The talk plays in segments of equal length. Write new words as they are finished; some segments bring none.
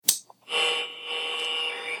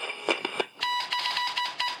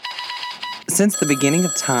Since the beginning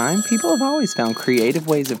of time, people have always found creative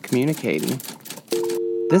ways of communicating.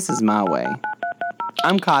 This is my way.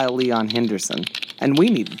 I'm Kyle Leon Henderson, and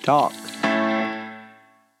we need to talk.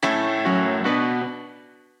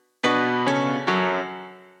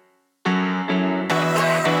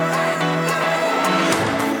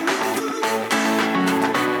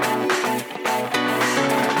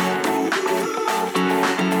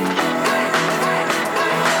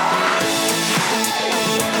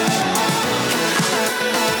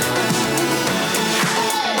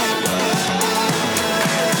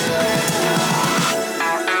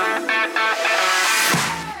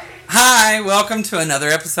 Welcome to another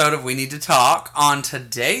episode of We Need to Talk. On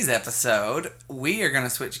today's episode, we are going to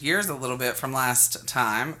switch gears a little bit from last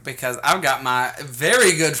time because I've got my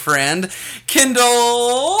very good friend,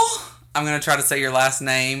 Kendall. I'm going to try to say your last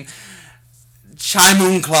name,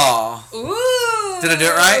 Chaimunclaw. Ooh! Did I do it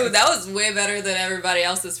right? That was way better than everybody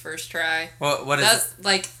else's first try. What is that's it?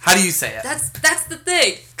 Like, how do you say it? That's the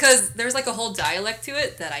thing, because there's like a whole dialect to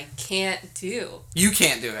it that I can't do. You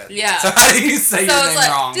can't do it. Yeah. So how do you say your name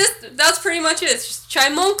wrong? That's pretty much it. It's just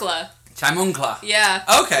Chaimunclaw. Chaimunclaw. Yeah.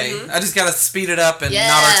 Okay. Mm-hmm. I just got to speed it up and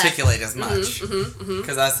not articulate as much.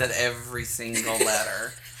 Because I said every single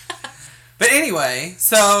letter. But anyway,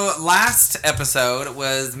 so last episode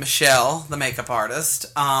was Michelle, the makeup artist.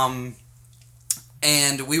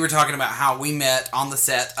 And we were talking about how we met on the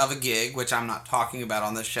set of a gig, which I'm not talking about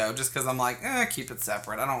on this show, just because I'm like, keep it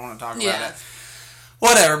separate. I don't want to talk about it.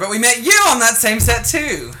 Whatever, but we met you on that same set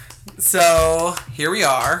too. So, here we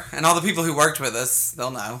are. And all the people who worked with us,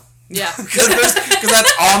 they'll know. Yeah. Because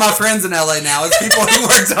that's all my friends in LA now, is people who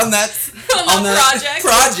worked on that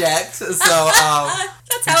project. So,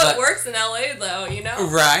 that's how it works in LA, though, you know?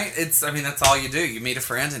 Right. That's all you do. You meet a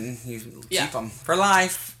friend and you keep them for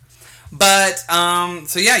life. But,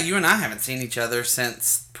 so yeah, you and I haven't seen each other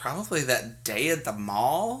since probably that day at the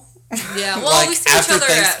mall. Yeah, well, we see each other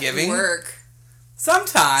Thanksgiving. At work.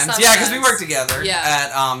 Sometimes. Yeah, because we work together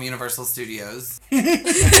at Universal Studios.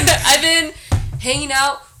 I've been hanging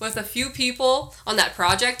out with a few people on that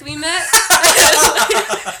project we met.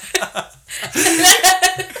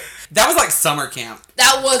 That was like summer camp.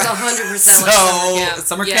 That was 100% summer camp.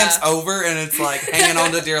 Summer camp's over and it's like hanging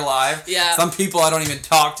on to dear life. Yeah. Some people I don't even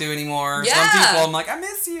talk to anymore. Yeah. Some people I'm like, I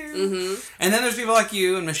miss you. Mm-hmm. And then there's people like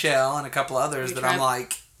you and Michelle and a couple others that I'm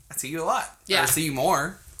like, I see you a lot. Yeah. Or I see you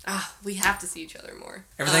more. We have to see each other more.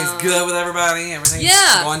 Everything's good with everybody. Everything's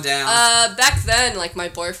going down. Back then, like, my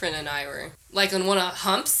boyfriend and I were, like, on one of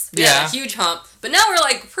humps. Yeah. A huge hump. But now we're,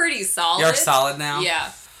 like, pretty solid. You're solid now?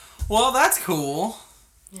 Yeah. Well, that's cool.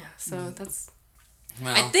 Yeah, so that's...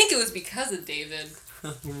 Well. I think it was because of David.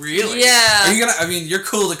 Really? Yeah. Are you gonna... you're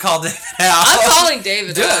cool to call David out. I'm calling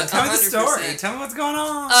David out. Good. Tell me the story. Tell me what's going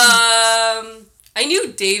on. I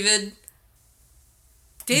knew David...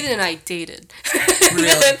 David and I dated.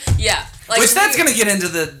 Really? Yeah. Like, which that's going to get into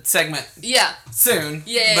the segment soon.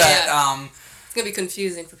 Yeah. But, it's going to be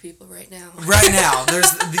confusing for people right now. Right now.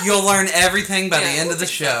 You'll learn everything by the end of the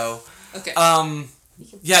show. Okay.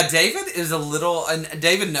 Yeah, David is a little... And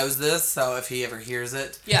David knows this, so if he ever hears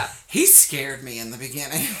it... Yeah. He scared me in the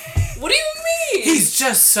beginning. What do you mean? He's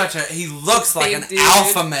just such a... He looks like an dude.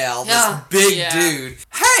 Alpha male. This big dude.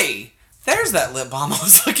 Hey! There's that lip balm I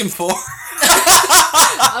was looking for.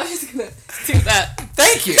 I was just gonna do that.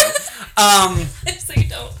 Thank you. So you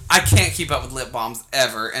don't. I can't keep up with lip balms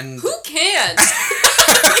ever, and who can?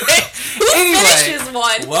 Who finishes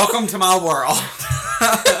one? Welcome to my world.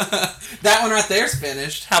 That one right there's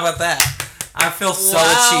finished. How about that? I feel so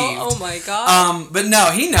achieved. Oh my god. But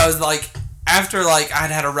no, he knows. Like after like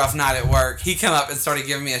I'd had a rough night at work, he came up and started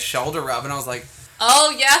giving me a shoulder rub, and I was like,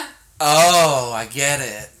 oh yeah. Oh, I get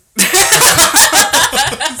it.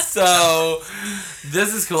 So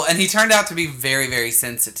this is cool, and he turned out to be very, very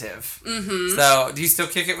sensitive. Mm-hmm. So do you still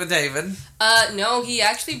kick it with David? No, he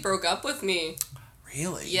actually broke up with me.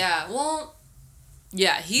 Really? Yeah. Well,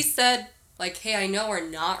 yeah. He said like, "Hey, I know we're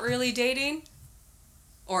not really dating,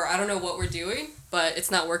 or I don't know what we're doing, but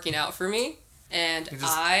it's not working out for me," and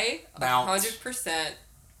I 100%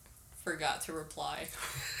 forgot to reply.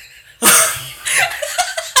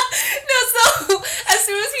 No, so as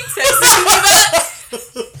soon as he texted me that,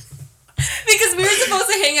 because we were supposed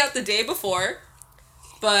to hang out the day before,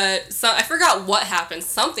 but I forgot what happened.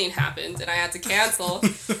 Something happened, and I had to cancel.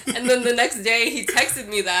 And then the next day, he texted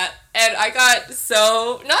me that, and I got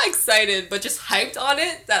so, not excited, but just hyped on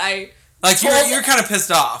it that I Like, you're kind of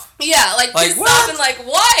pissed off. Yeah, like pissed off and like,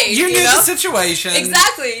 why? You knew the situation.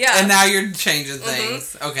 Exactly, yeah. And now you're changing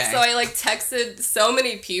things. Okay. So I, like, texted so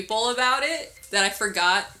many people about it that I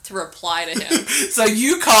forgot to reply to him. So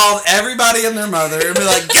you called everybody and their mother and be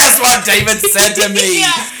like, guess what David said to me?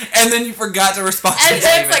 Yeah. And then you forgot to respond to David. And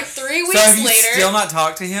then it's like 3 weeks later. So have you still not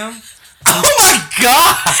talked to him? Oh my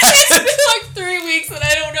God! It's been like 3 weeks and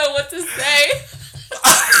I don't know what to say.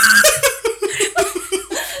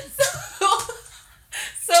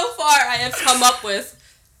 So far, I have come up with,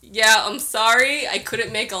 yeah, I'm sorry, I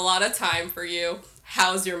couldn't make a lot of time for you.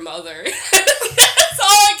 How's your mother? That's all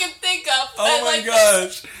I can think of. Oh my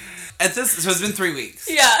gosh. So it's been 3 weeks.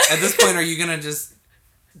 Yeah. At this point, are you going to just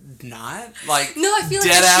not? Like, no, I feel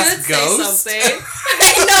like I should ghost? say something.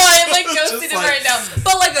 I know, I'm like ghosting him right now.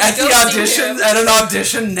 But like at an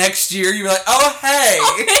audition next year, you're like, oh, hey.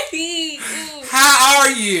 Oh, hey. How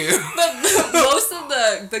are you? But most of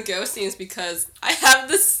the ghosting is because I have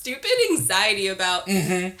this stupid anxiety about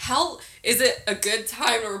how is it a good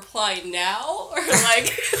time to reply now or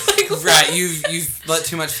like right, you've let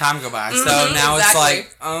too much time go by, so now it's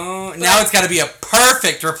like now it's got to be a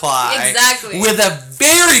perfect reply with a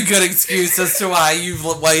very good excuse as to why you've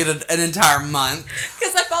waited an entire month.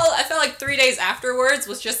 Because I felt like 3 days afterwards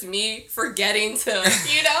was just me forgetting to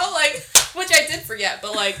like, which I did forget,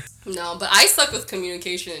 but like. No, but I suck with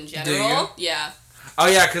communication in general. Do you? Yeah. Oh,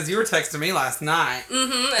 yeah, because you were texting me last night.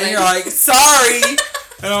 Mm-hmm. And you're like, sorry.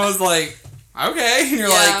 And I was like, okay. And you're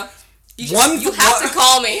like, you have to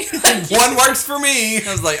call me. One works for me.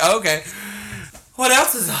 I was like, okay. What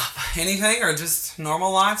else is up? Anything or just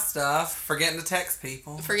normal life stuff? Forgetting to text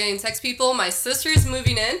people. Forgetting to text people. My sister's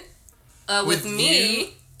moving in with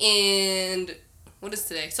me and... What is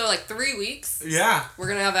today? So, like, 3 weeks. Yeah. We're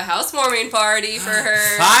going to have a housewarming party for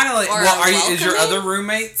her. Finally. Well, is your other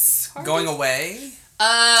roommates going away? Or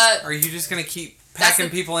are you just going to keep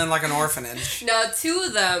packing people in like an orphanage? No, 2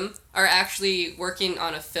 of them are actually working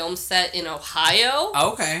on a film set in Ohio.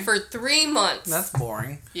 Okay. For 3 months. That's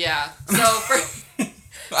boring. Yeah. So,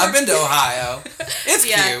 I've been to Ohio. It's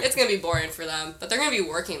cute. It's going to be boring for them. But they're going to be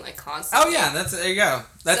working, like, constantly. Oh, yeah. There you go.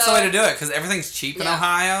 That's the way to do it, because everything's cheap in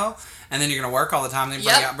Ohio. And then you're going to work all the time, and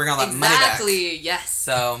then bring all that money back. Exactly, yes.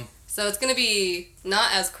 So it's going to be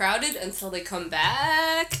not as crowded until they come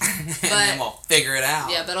back. And then we'll figure it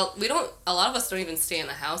out. Yeah, but a lot of us don't even stay in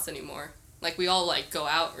the house anymore. Like, we all, like, go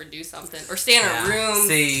out or do something. Or stay in our room,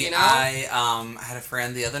 See, I had a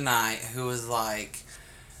friend the other night who was like,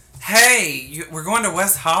 hey, we're going to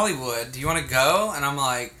West Hollywood. Do you want to go? And I'm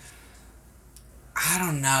like, I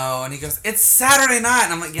don't know. And he goes, it's Saturday night.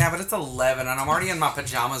 And I'm like, yeah, but it's 11 and I'm already in my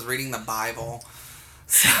pajamas reading the Bible.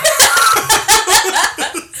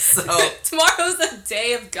 So tomorrow's the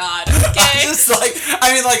day of God, okay? I'm just like,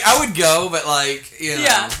 I would go, but like,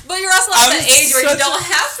 Yeah, but you're also at the age where you don't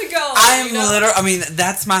have to go. I'm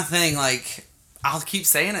that's my thing. Like, I'll keep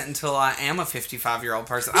saying it until I am a 55-year-old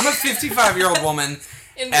person. I'm a 55-year-old woman.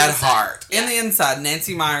 At heart. Yeah. In the inside,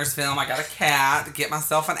 Nancy Meyers film, I got a cat, get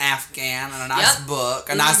myself an Afghan and a nice book,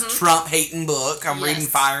 a nice Trump-hating book. I'm reading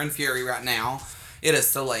Fire and Fury right now. It is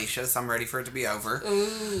salacious. I'm ready for it to be over.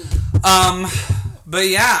 Ooh. But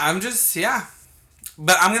yeah,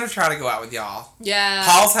 But I'm going to try to go out with y'all. Yeah.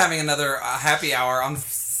 Paul's having another happy hour on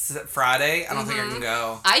Friday. I don't think I can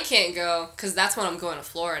go. I can't go, because that's when I'm going to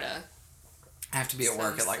Florida. I have to be at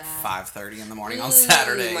work at like 5:30 in the morning on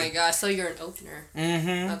Saturday. Oh my gosh, so you're an opener.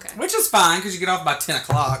 Mm-hmm. Okay. Which is fine because you get off by 10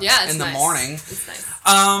 o'clock in the morning. It's nice.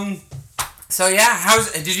 So yeah,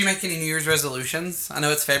 did you make any New Year's resolutions? I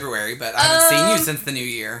know it's February, but I haven't seen you since the new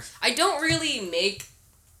year. I don't really make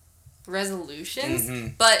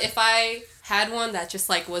resolutions, but if I had one that just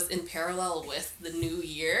like was in parallel with the new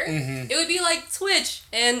year, it would be like Twitch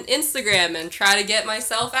and Instagram and try to get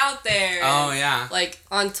myself out there. Oh yeah. Like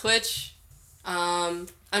on Twitch. I'm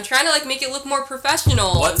trying to like make it look more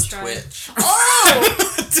professional. What's Twitch? Oh!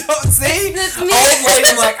 Don't see? Old lady,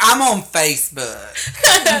 I'm like, I'm on Facebook.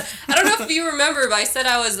 I don't know if you remember, but I said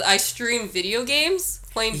I stream video games,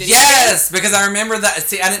 playing video games. Yes, because I remember that.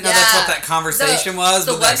 See, I didn't know that's what that conversation was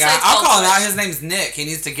with that guy. I'll call him out. His name's Nick. He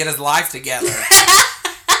needs to get his life together.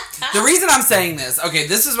 The reason I'm saying this, okay,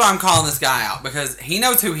 this is why I'm calling this guy out, because he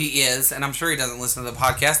knows who he is, and I'm sure he doesn't listen to the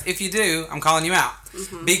podcast. If you do, I'm calling you out.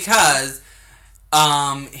 Because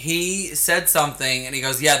he said something, and he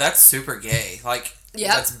goes, yeah, that's super gay. Like,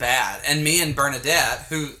 that's bad. And me and Bernadette,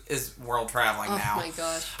 who is world traveling now. Oh, my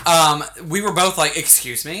gosh. We were both like,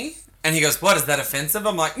 excuse me? And he goes, what, is that offensive?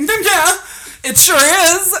 I'm like, yeah, it sure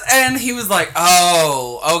is. And he was like,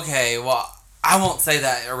 oh, okay, well, I won't say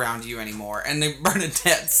that around you anymore. And then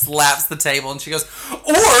Bernadette slaps the table and she goes,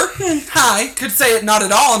 or I could say it not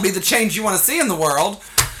at all and be the change you want to see in the world.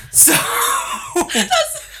 So...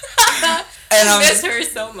 And I miss her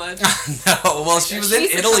so much. No, well, she was in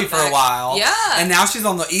Italy for a while. Yeah. And now she's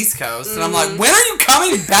on the East Coast. And I'm like, when are you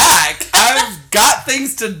coming back? I've got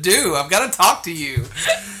things to do. I've got to talk to you.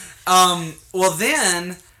 Well,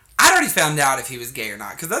 then, I'd already found out if he was gay or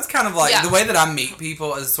not. Because that's kind of like, the way that I meet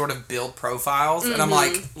people is sort of build profiles. And I'm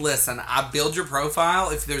like, listen, I build your profile.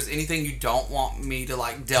 If there's anything you don't want me to,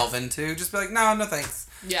 like, delve into, just be like, no thanks.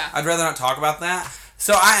 Yeah. I'd rather not talk about that.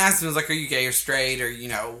 So I asked him, I was like, are you gay or straight? Or, you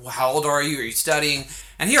know, how old are you? Are you studying?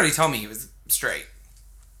 And he already told me he was straight.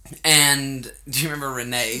 And do you remember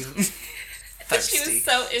Renee? Thirsty. She was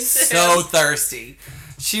so into him. So thirsty.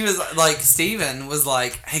 She was like, Steven was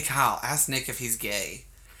like, hey, Kyle, ask Nick if he's gay.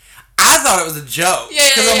 I thought it was a joke. Yeah.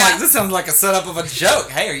 Because I'm like, this sounds like a setup of a joke.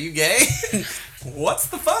 Hey, are you gay? What's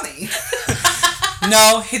the funny?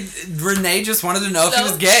 No, Renee just wanted to know if he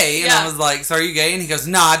was gay. And I was like, so are you gay? And he goes,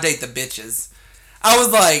 nah, I date the bitches. I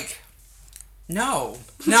was like, no.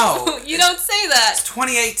 You don't say that. It's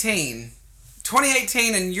 2018.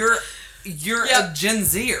 2018 and you're a Gen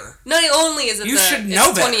Zer. Not only is it you should know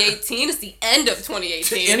 2018, it's the end of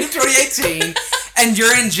 2018. The end of 2018 and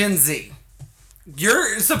you're in Gen Z.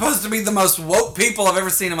 You're supposed to be the most woke people I've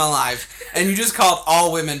ever seen in my life. And you just called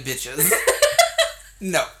all women bitches.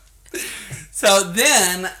 No. So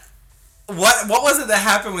then... What was it that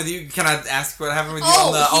happened with you? Can I ask what happened with you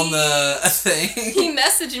on the thing? He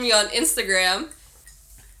messaged me on Instagram,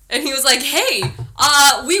 and he was like, "Hey,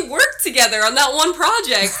 we worked together on that one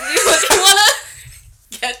project. You wanna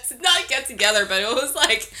not get together?" But it was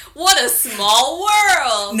like, what a small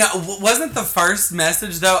world. No, wasn't the first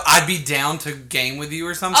message though? I'd be down to game with you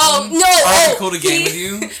or something. Oh no! I'd be cool to game with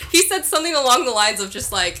you. He said something along the lines of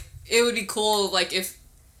just like it would be cool like if.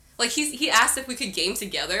 Like, he asked if we could game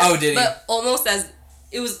together. Oh, did he? But almost as...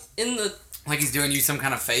 It was in the... Like he's doing you some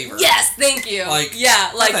kind of favor. Yes, thank you. Like...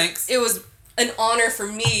 Yeah, like... Oh, thanks. It was an honor for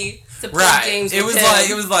me to play games with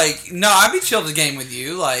him. It was like... No, I'd be chill to game with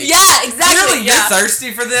you. Like... Yeah, exactly. Clearly, you're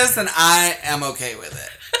thirsty for this, and I am okay with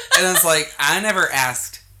it. And it's like, I never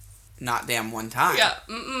asked not damn one time. Yeah,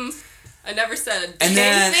 I never said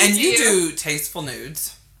and you do tasteful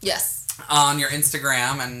nudes. Yes. On your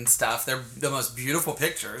Instagram and stuff. They're the most beautiful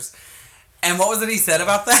pictures. And what was it he said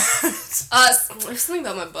about that? Something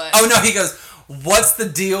about my butt. Oh, no, he goes, what's the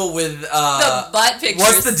deal with... the butt pictures.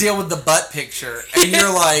 What's the deal with the butt picture? And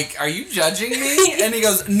you're like, are you judging me? And he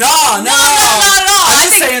goes, no, not at all. I'm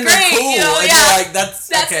just saying they're cool. You know, and you're like,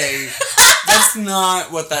 that's okay. That's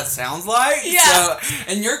not what that sounds like. Yeah. So,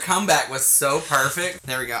 and your comeback was so perfect.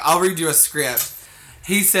 There we go. I'll read you a script.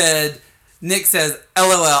 He said... Nick says,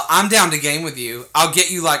 LOL, I'm down to game with you. I'll get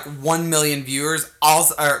you like 1 million viewers.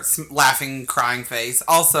 Also, or laughing, crying face.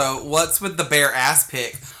 Also, what's with the bare ass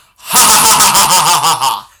pic? Ha ha ha ha ha ha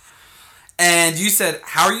ha. And you said,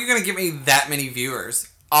 how are you going to get me that many viewers?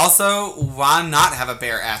 Also, why not have a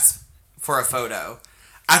bare ass for a photo?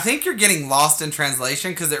 I think you're getting lost in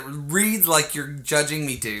translation because it reads like you're judging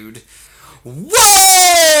me, dude.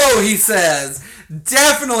 Whoa, he says.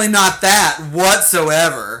 Definitely not that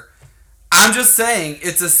whatsoever. I'm just saying,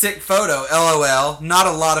 it's a sick photo, LOL. Not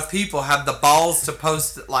a lot of people have the balls to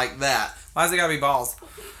post it like that. Why's it gotta be balls?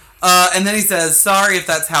 And then he says, sorry if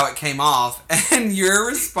that's how it came off. And your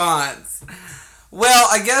response, well,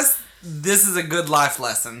 I guess this is a good life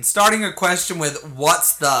lesson. Starting a question with,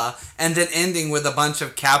 what's the, and then ending with a bunch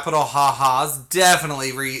of capital ha-has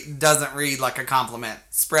definitely doesn't read like a compliment.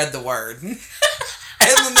 Spread the word. And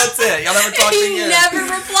then that's it. Y'all never talked again. He never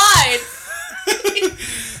replied.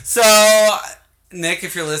 So, Nick,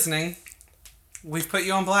 if you're listeing, we've put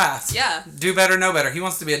you on blast. Yeah. Do better, know better. He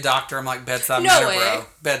wants to be a doctor. I'm like, bedside no manner, way. bro.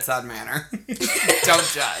 Bedside manner. Don't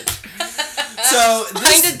judge. So,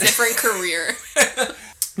 Find a different career.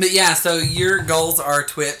 But yeah, so your goals are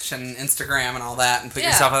Twitch and Instagram and all that, and put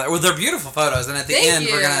yourself out there. Well, they're beautiful photos, and at the end,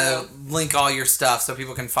 we're going to link all your stuff so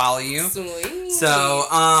people can follow you. Sweet. So,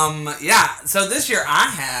 yeah. So this year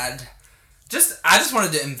I just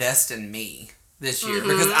wanted to invest in me. This year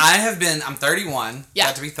because I'm 31,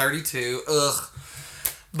 got to be 32,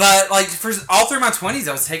 but like for all through my 20s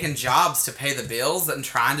I was taking jobs to pay the bills and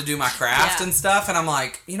trying to do my craft and stuff, and I'm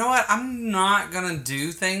like, you know what, I'm not gonna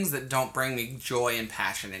do things that don't bring me joy and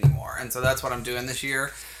passion anymore, and so that's what I'm doing this year.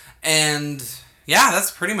 And yeah, that's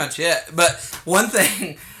pretty much it. But one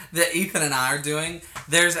thing that Ethan and I are doing,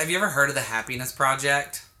 have you ever heard of the Happiness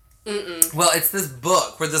Project? Mm-mm. Well, it's this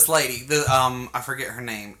book where this lady, I forget her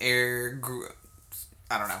name,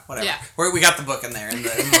 I don't know, whatever. Yeah. We got the book in there in the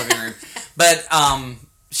living room. But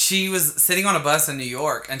she was sitting on a bus in New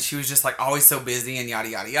York, and she was just, like, always so busy and yada,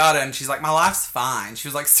 yada, yada. And she's like, my life's fine. She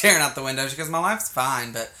was, like, staring out the window. She goes, my life's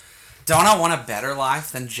fine, but don't I want a better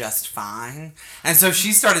life than just fine? And so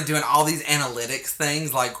she started doing all these analytics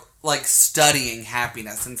things, like studying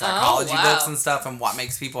happiness and psychology books and stuff and what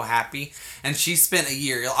makes people happy. And she spent a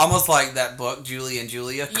year, almost like that book, Julie and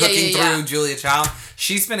Julia, cooking through Julia Child.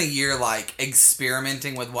 She spent a year, like,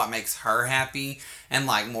 experimenting with what makes her happy and,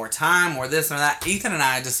 like, more time, more this and that. Ethan and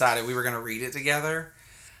I decided we were going to read it together.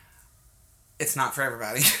 It's not for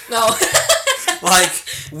everybody. No. Like,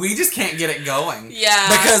 we just can't get it going. Yeah.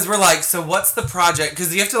 Because we're like, so what's the project?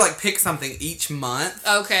 Because you have to, like, pick something each month.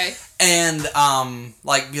 Okay. And,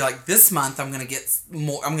 like, be like, this month I'm going to get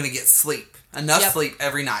sleep. Enough sleep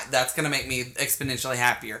every night. That's going to make me exponentially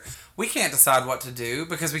happier. We can't decide what to do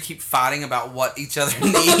because we keep fighting about what each other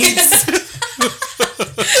needs.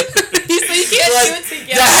 So you can't do it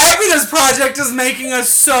together. The happiness project is making us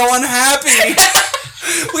so unhappy.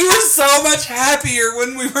 We were so much happier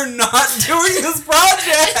when we were not doing this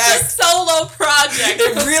project. It's a solo project.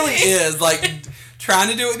 It really is. Like, trying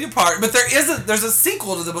to do it with your partner. But there's a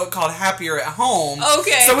sequel to the book called Happier at Home.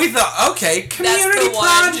 Okay. So we thought, okay, community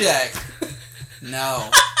project. No.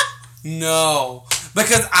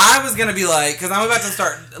 Because I was going to be like, because I'm about to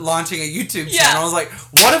start launching a YouTube channel. I was like,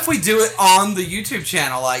 what if we do it on the YouTube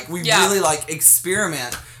channel? Like, we really, like,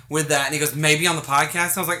 experiment with that. And he goes, maybe on the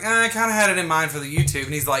podcast? And I was like, I kind of had it in mind for the YouTube.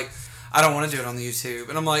 And he's like, I don't want to do it on the YouTube.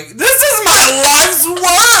 And I'm like, this is my life's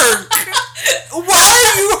work!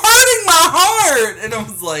 Why are you hurting my heart? And I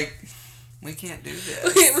was like, we can't do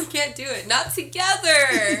this. We can't do it. Not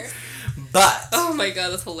together. But oh my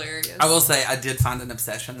god, that's hilarious. I will say I did find an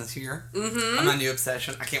obsession this year. Mm-hmm. My new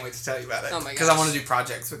obsession. I can't wait to tell you about it. Oh my god. Because I want to do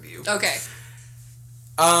projects with you. Okay.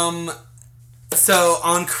 So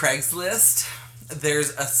on Craigslist,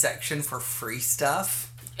 there's a section for free stuff.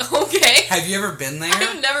 Okay. Have you ever been there?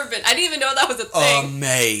 I've never been. I didn't even know that was a thing.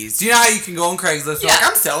 Amazed. Do you know how you can go on Craigslist? Like,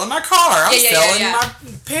 I'm selling my car. I'm selling my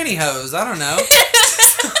pantyhose. I don't know.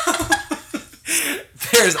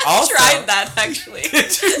 There's also... I tried that, actually.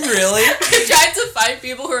 Did you really? I tried to find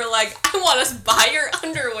people who are like, I want to buy your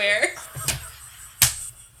underwear.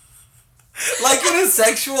 Like in a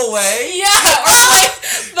sexual way? Yeah, or like,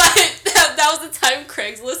 but that was the time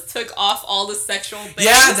Craigslist took off all the sexual things.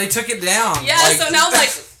 Yeah, they took it down. Yeah, like, so now it's like...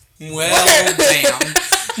 Well, damn.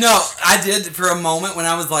 No, I did for a moment when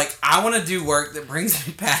I was like, I want to do work that brings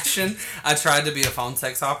me passion. I tried to be a phone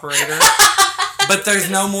sex operator. But there's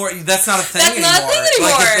no more, that's not a thing anymore. That's not a thing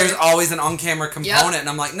anymore. Like, there's always an on-camera component, and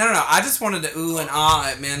I'm like, no, I just wanted to ooh and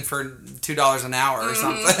ah at men for $2 an hour or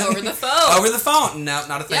something. Over the phone. Over the phone. No,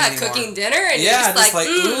 not a thing anymore. Yeah, cooking dinner, and you're just like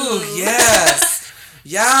ooh, yes.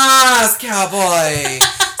 Yes, cowboy.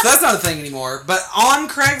 So that's not a thing anymore. But on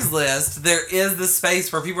Craigslist, there is this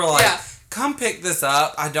space where people are like, come pick this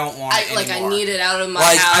up. I don't want it anymore. Like, I need it out of my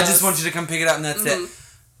house. house. I just want you to come pick it up, and that's it.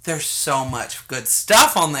 There's so much good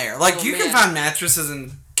stuff on there. Like, you can find mattresses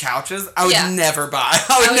and couches I would never buy.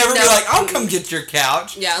 I would never be like, I'll come get your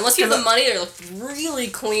couch. Yeah, unless you have the money to really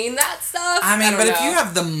clean that stuff. I mean, but if you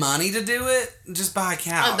have the money to do it, just buy a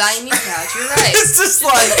couch. I'm buying a new couch, you're right. It's just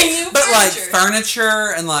like, but like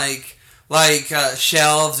furniture and like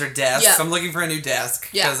shelves or desks. Yeah. I'm looking for a new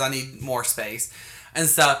desk because I need more space and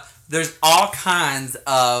stuff. There's all kinds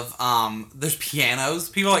of, there's pianos.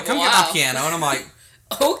 People are like, come get my piano. And I'm like,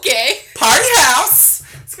 okay. Party house.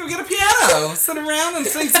 Let's go get a piano. Sit around and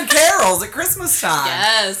sing some carols at Christmas time.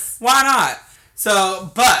 Yes. Why not? So,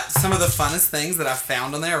 but some of the funnest things that I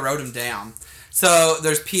found on there, I wrote them down. So,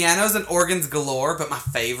 there's pianos and organs galore, but my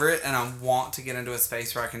favorite, and I want to get into a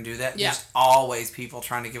space where I can do that, there's always people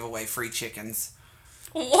trying to give away free chickens.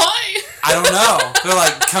 Why? I don't know. They're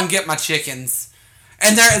like, come get my chickens.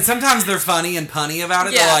 And sometimes they're funny and punny about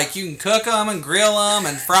it. Yeah. They're like, you can cook them and grill them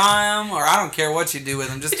and fry them, or I don't care what you do with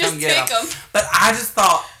them. Just come get them. But I just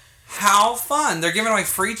thought, how fun. They're giving away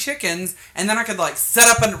free chickens, and then I could, like, set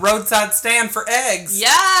up a roadside stand for eggs.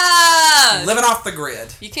 Yeah! Living off the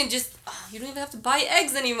grid. You can just, you don't even have to buy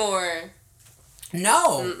eggs anymore.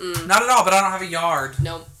 No. Not at all, but I don't have a yard.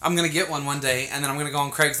 Nope. I'm going to get one day, and then I'm going to go on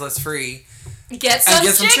Craigslist free. Get some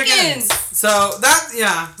chickens. So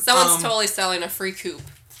that someone's totally selling a free coop.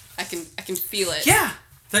 I can feel it. Yeah,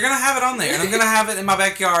 they're gonna have it on there, and I'm gonna have it in my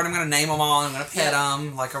backyard. I'm gonna name them all. I'm gonna pet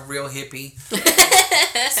them like a real hippie.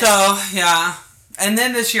 So yeah, and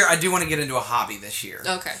then this year I do want to get into a hobby this year.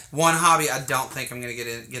 Okay. One hobby I don't think I'm gonna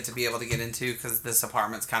get to be able to get into because this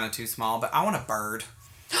apartment's kind of too small. But I want a bird.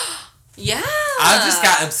 Yeah. I've just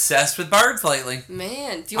got obsessed with birds lately.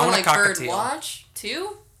 Man, do you want like bird watch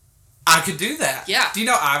too? I could do that. Yeah. Do you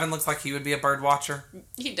know Ivan looks like he would be a bird watcher?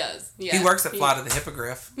 He does. Yeah. He works at Flight of the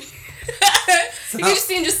Hippogriff. You can just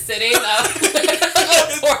see him just sitting up on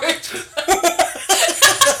the porch.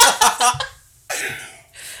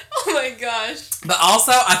 Oh my gosh. But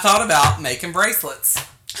also, I thought about making bracelets.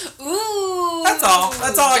 Ooh. That's all.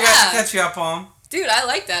 That's all I got to catch you up on. Dude, I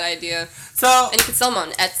like that idea. So, and you could sell them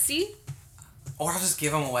on Etsy. Or I'll just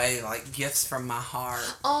give them away, like, gifts from my heart.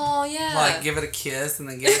 Oh, yeah. Like, give it a kiss and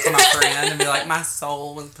then give it to my friend and be like, my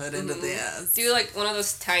soul was put into this. Do, like, one of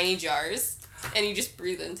those tiny jars, and you just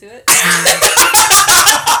breathe into it.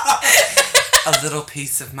 A little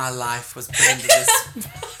piece of my life was put into this.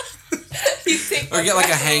 You take or get, like,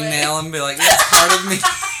 a hangnail and be like, that's part of me.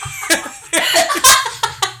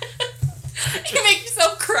 You make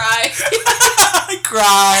yourself cry. I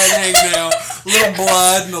cry and hangnail. A little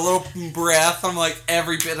blood and a little breath. I'm like,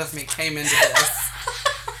 every bit of me came into this.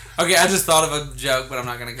 Okay, I just thought of a joke, but I'm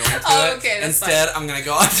not going to go into it. Okay, that's Instead, fine. I'm going to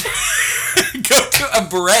go to a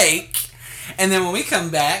break. And then when we come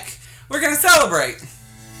back, we're going to celebrate.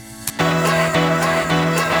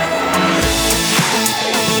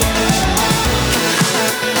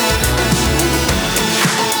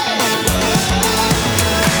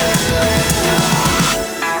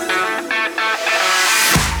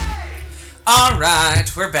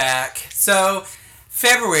 Alright, we're back. So,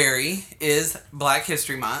 February is Black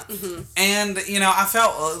History Month. Mm-hmm. And, you know, I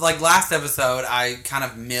felt like last episode I kind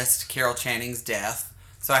of missed Carol Channing's death.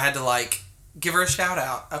 So I had to, like, give her a shout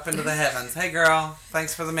out up into the heavens. Hey, girl,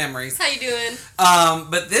 thanks for the memories. How you doing?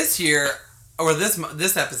 But this year, or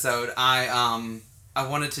this episode, I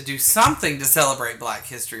wanted to do something to celebrate Black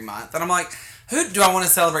History Month. And I'm like, who do I want to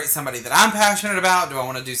celebrate? Somebody that I'm passionate about? Do I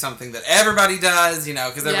want to do something that everybody does? You know,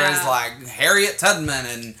 because everybody's like Harriet Tubman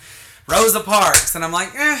and Rosa Parks. And I'm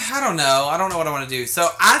like, I don't know. I don't know what I want to do. So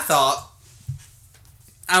I thought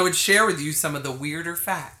I would share with you some of the weirder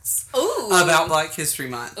facts about Black History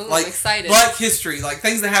Month. Ooh, like, I'm excited. Black history, like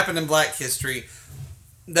things that happened in Black history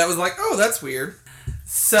that was like, oh, that's weird.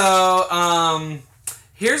 So,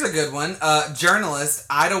 here's a good one. Journalist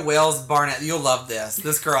Ida Wells Barnett. You'll love this.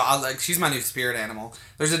 This girl, she's my new spirit animal.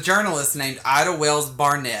 There's a journalist named Ida Wells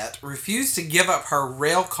Barnett refused to give up her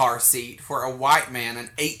rail car seat for a white man in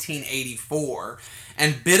 1884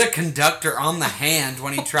 and bit a conductor on the hand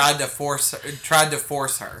when he tried to force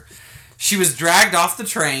her. She was dragged off the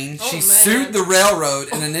train. She sued the railroad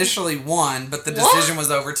and initially won, but the decision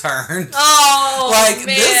was overturned. Oh, man.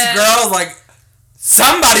 This girl's like,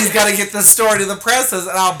 somebody's got to get this story to the presses,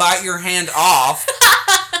 and I'll bite your hand off.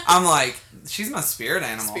 I'm like, she's my spirit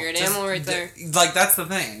animal. Animal right there. Like, that's the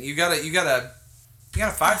thing. You gotta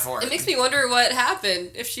fight for it. It makes me wonder what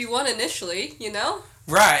happened if she won initially. You know?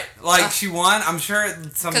 Right. Like, she won. I'm sure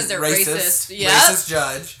some racist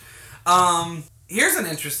judge. Here's an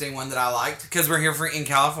interesting one that I liked, because we're here in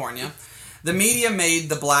California. The media made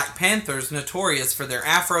the Black Panthers notorious for their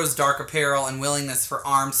afros, dark apparel, and willingness for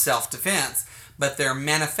armed self-defense. But their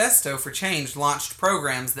Manifesto for Change launched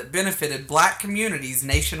programs that benefited black communities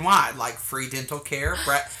nationwide, like free dental care,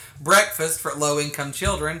 breakfast for low-income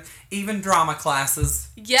children, even drama classes.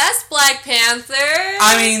 Yes, Black Panther!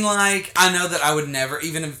 I mean, like, I know that I would never,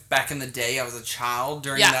 even if back in the day I was a child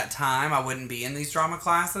during that time, I wouldn't be in these drama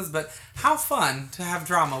classes, but how fun to have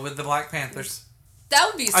drama with the Black Panthers. That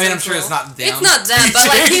would be so I mean, I'm sure it's not them. It's not them, but,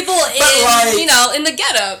 like, people in the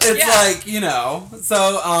getup. It's like, you know,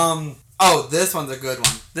 so, oh, this one's a good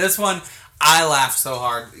one. This one, I laughed so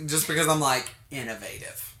hard just because I'm like,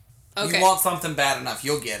 innovative. Okay. You want something bad enough,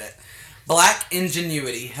 you'll get it. Black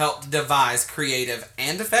ingenuity helped devise creative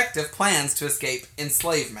and effective plans to escape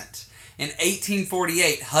enslavement. In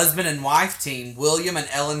 1848, husband and wife team William and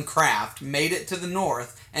Ellen Craft made it to the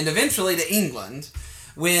North and eventually to England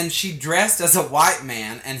when she dressed as a white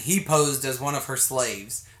man and he posed as one of her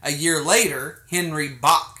slaves. A year later, Henry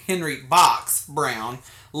Box Brown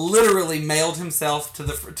literally mailed himself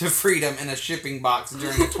to freedom in a shipping box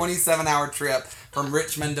during a 27-hour trip from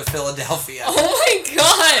Richmond to Philadelphia. Oh my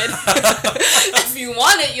God! If you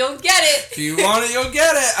want it, you'll get it. If you want it, you'll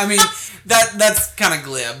get it. I mean, that's kind of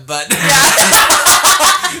glib, but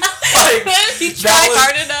he tried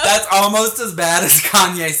hard enough. That's almost as bad as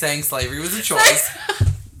Kanye saying slavery was a choice.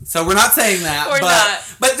 So we're not saying that.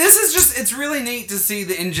 But this is just, it's really neat to see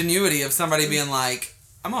the ingenuity of somebody being like,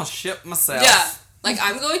 I'm going to ship myself. Yeah. Like,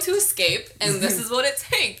 I'm going to escape, and this is what it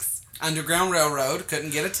takes. Underground Railroad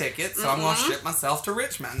couldn't get a ticket, so I'm going to ship myself to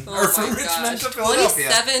Richmond. Oh, or from Richmond to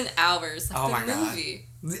Philadelphia. 27 hours of the movie.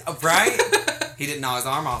 Right? He didn't gnaw his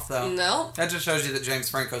arm off, though. No. That just shows you that James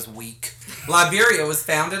Franco's weak. Liberia was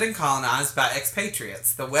founded and colonized by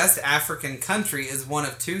expatriates. The West African country is one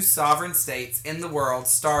of 2 sovereign states in the world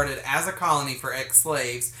started as a colony for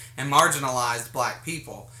ex-slaves and marginalized black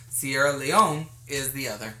people. Sierra Leone is the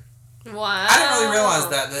other. Wow. I didn't really realize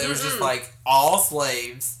that it was just like all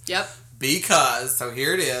slaves. Yep. Because, so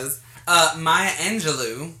here it is, Maya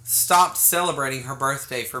Angelou stopped celebrating her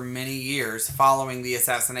birthday for many years following the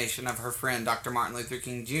assassination of her friend Dr. Martin Luther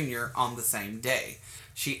King Jr. on the same day.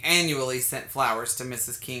 She annually sent flowers to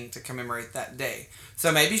Mrs. King to commemorate that day.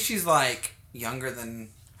 So maybe she's like younger than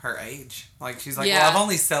her age. Like she's like, well, I've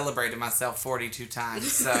only celebrated myself 42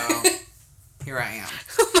 times, so here I am.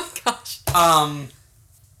 Oh my gosh.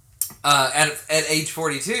 At age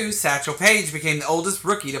 42, Satchel Paige became the oldest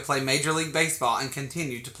rookie to play Major League Baseball and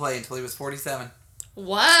continued to play until he was 47.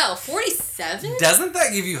 Wow, 47? Doesn't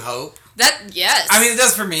that give you hope? Yes. I mean, it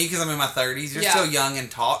does for me because I'm in my 30s. You're still young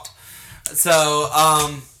and taut. So,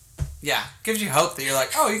 yeah, gives you hope that you're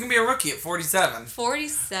like, oh, you can be a rookie at 47.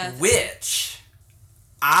 47. Which,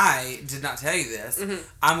 I did not tell you this. Mm-hmm.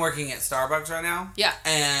 I'm working at Starbucks right now. Yeah.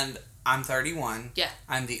 And I'm 31. Yeah.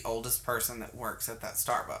 I'm the oldest person that works at that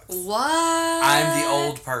Starbucks. What? I'm the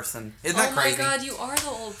old person. Isn't that crazy? Oh my god, you are the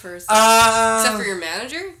old person. Except for your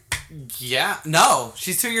manager? Yeah. No,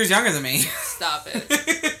 she's 2 years younger than me. Stop it.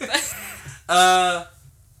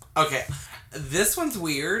 Okay. This one's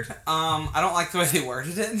weird. I don't like the way they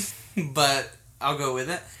worded it, but I'll go with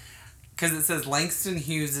it. Because it says Langston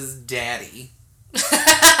Hughes' daddy.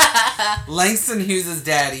 Langston Hughes'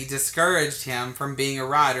 daddy discouraged him from being a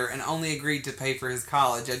writer and only agreed to pay for his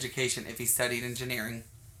college education if he studied engineering.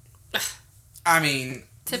 I mean...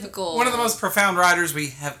 Typical. One of the most profound writers we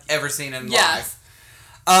have ever seen in life.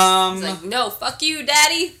 It's like, no, fuck you,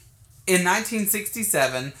 daddy. In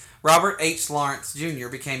 1967... Robert H. Lawrence Jr.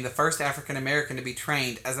 became the first African American to be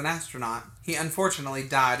trained as an astronaut. He unfortunately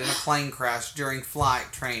died in a plane crash during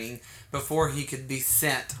flight training before he could be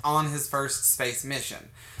sent on his first space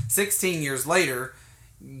mission. 16 years later,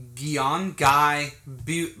 Guy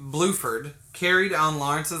Bluford carried on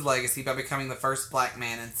Lawrence's legacy by becoming the first black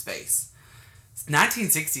man in space.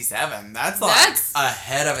 1967. That's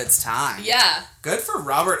ahead of its time. Yeah. Good for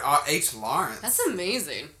Robert H. Lawrence. That's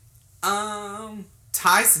amazing.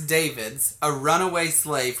 Tice Davids, a runaway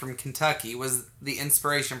slave from Kentucky, was the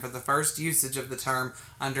inspiration for the first usage of the term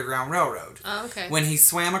Underground Railroad. Oh, okay. When he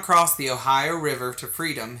swam across the Ohio River to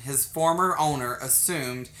freedom, his former owner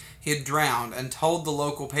assumed he had drowned and told the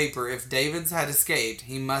local paper if Davids had escaped,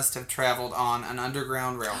 he must have traveled on an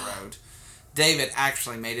underground railroad. David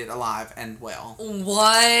actually made it alive and well.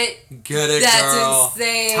 What? Good girl. That's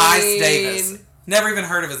insane. Tice Davis. Never even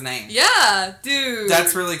heard of his name. Yeah, dude.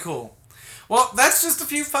 That's really cool. Well, that's just a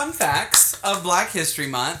few fun facts of Black History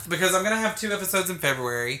Month, because I'm going to have 2 episodes in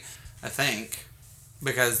February, I think,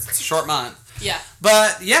 because it's a short month. Yeah.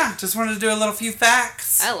 But, yeah, just wanted to do a little few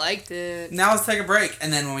facts. I liked it. Now let's take a break,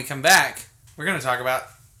 and then when we come back, we're going to talk about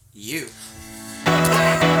you.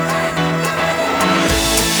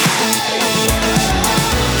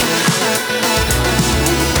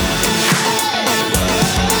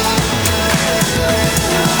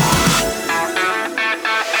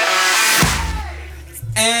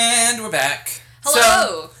 And we're back.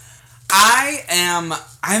 Hello. So,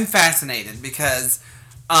 I'm fascinated because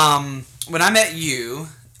when I met you,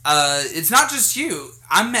 it's not just you.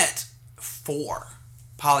 I met 4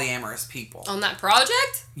 polyamorous people. On that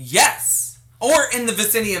project? Yes. Or in the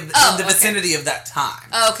vicinity of vicinity of that time.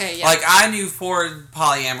 Oh, okay, yeah. Like, I knew 4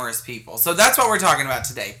 polyamorous people. So that's what we're talking about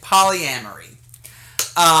today. Polyamory.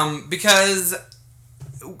 Because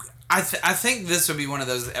I think this would be one of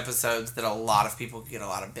those episodes that a lot of people get a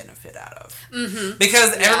lot of benefit out of. Mm-hmm.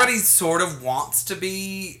 Because everybody sort of wants to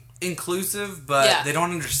be inclusive, but they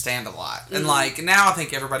don't understand a lot. Mm-hmm. And, like, now I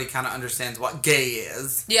think everybody kind of understands what gay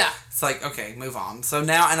is. Yeah. It's like, okay, move on. So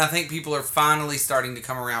now, and I think people are finally starting to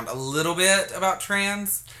come around a little bit about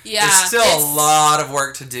trans. Yeah. There's still a lot of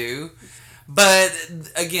work to do. But,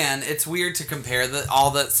 again, it's weird to compare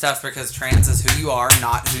all that stuff because trans is who you are,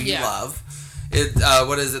 not who you love.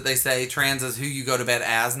 What is it they say? Trans is who you go to bed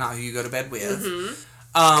as, not who you go to bed with.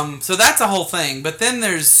 Mm-hmm. So that's a whole thing. But then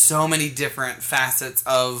there's so many different facets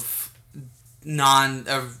of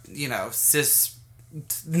cis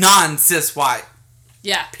white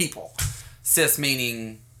people. Cis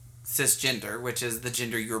meaning cisgender, which is the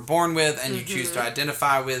gender you were born with, and you choose to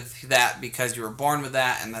identify with that because you were born with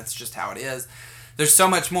that, and that's just how it is. There's so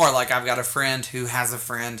much more. Like, I've got a friend who has a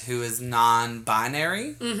friend who is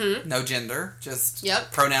non-binary. Mm-hmm. No gender. Just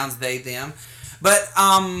pronouns they, them. But,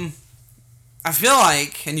 I feel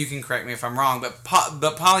like, and you can correct me if I'm wrong, but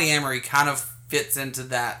polyamory kind of fits into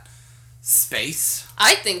that space?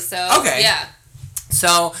 I think so. Okay. Yeah.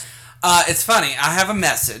 So, it's funny. I have a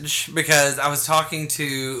message because I was talking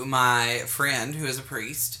to my friend who is a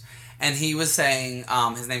priest, and he was saying,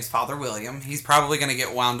 his name's Father William. He's probably going to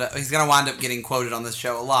get wound up. He's going to wind up getting quoted on this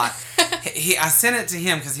show a lot. I sent it to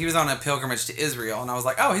him because he was on a pilgrimage to Israel, and I was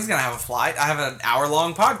like, oh, he's going to have a flight. I have an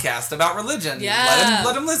hour-long podcast about religion. Yeah.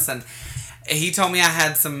 Let him listen. He told me I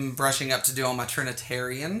had some brushing up to do on my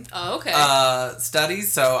Trinitarian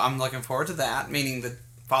studies, so I'm looking forward to that, meaning the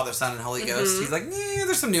Father, Son, and Holy Ghost. He's like,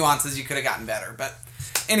 there's some nuances you could have gotten better, but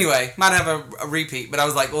anyway, might have a repeat. But I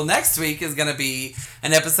was like, well, next week is going to be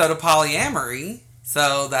an episode of polyamory,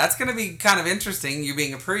 so that's going to be kind of interesting, you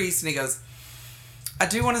being a priest. And he goes, I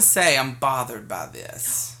do want to say I'm bothered by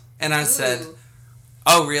this. And I said,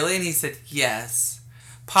 oh, really? And he said, yes.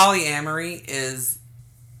 Polyamory is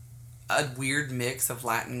a weird mix of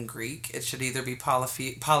Latin and Greek. It should either be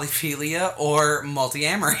polyphilia or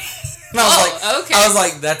multiamory. And I was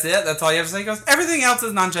like, that's it? That's all you have to say? He goes, everything else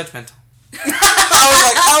is non-judgmental. I was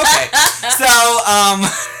like, okay.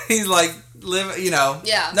 So, he's like,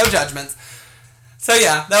 no judgments. So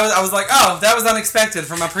yeah, I was like, oh, that was unexpected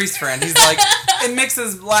from my priest friend. He's like, it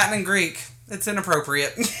mixes Latin and Greek. It's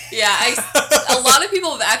inappropriate. Yeah, a lot of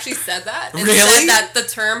people have actually said that. And really? Said that the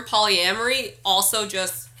term polyamory also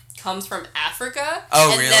just comes from Africa.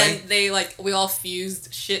 Oh, and really? And then we all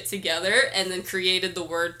fused shit together and then created the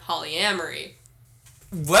word polyamory.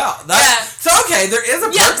 Well, so okay, there is a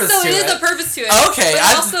purpose to it. Yeah, so it is a purpose to it. Okay. But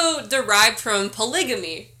it's also derived from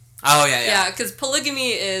polygamy. Oh, yeah. Yeah, because polygamy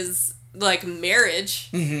is like marriage,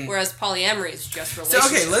 whereas polyamory is just relationship.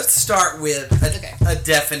 So, okay, let's start with a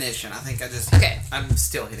definition. I think I'm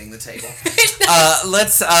still hitting the table.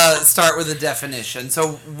 Let's start with a definition.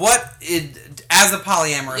 So, as a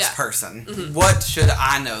polyamorous person, what should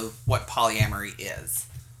I know what polyamory is?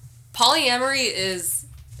 Polyamory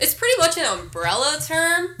it's pretty much an umbrella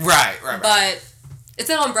term. Right. But it's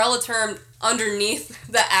an umbrella term underneath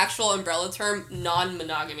the actual umbrella term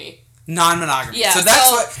non-monogamy. Non-monogamy. Yeah. So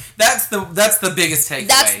that's the biggest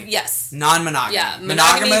takeaway. Yes. Non-monogamy. Yeah.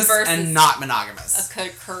 Monogamous and not monogamous.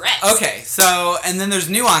 Correct. Okay. So and then there's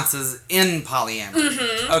nuances in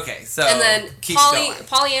polyamory. Okay. So and then keep going.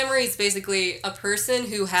 Polyamory is basically a person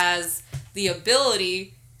who has the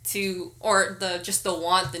ability to, or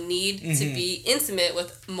the need to be intimate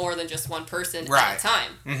with more than just one person at a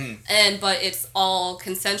time. But it's all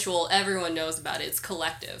consensual. Everyone knows about it. It's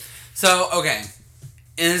collective. So, okay.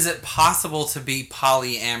 Is it possible to be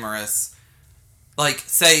polyamorous? Like,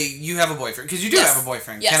 say you have a boyfriend. Because you do have a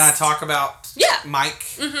boyfriend. Yes. Can I talk about Mike?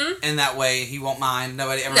 And that way he won't mind.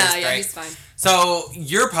 Everybody's great. Yeah, he's fine. So,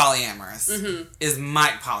 you're polyamorous. Is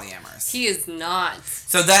Mike polyamorous? He is not.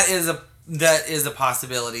 So, that is a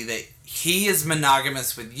possibility that he is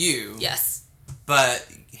monogamous with you. Yes. But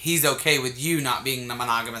he's okay with you not being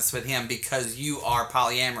monogamous with him because you are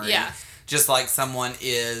polyamory. Yeah. Just like someone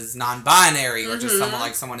is non-binary or just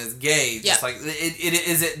someone is gay. Yeah. Just like,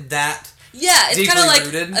 is it that Yeah, it's kind of like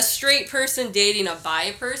rooted? a straight person dating a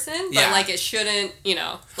bi person, but Yeah. like it shouldn't,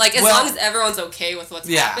 as long as everyone's okay with what's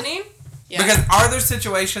happening. Yeah. Because are there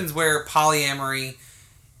situations where polyamory,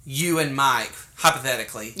 you and Mike,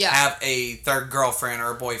 hypothetically, have a third girlfriend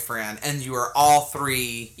or a boyfriend, and you are all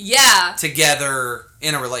three together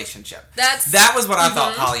in a relationship? That was what I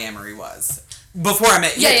thought polyamory was. Before I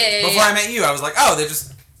met you. Before I met you, I was like, oh, they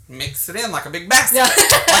just mix it in like a big basket.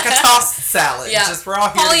 Like a tossed salad. Yeah. Just we're all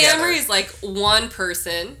here together. Polyamory is like one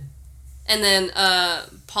person, and then a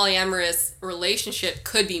polyamorous relationship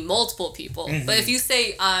could be multiple people. But if you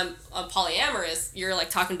say I'm a polyamorous, you're like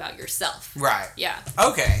talking about yourself. Right. Yeah.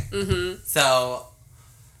 Okay. So,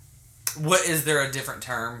 what is there a different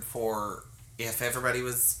term for if everybody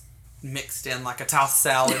was mixed in like a tossed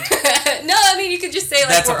salad? No, I mean you could just say like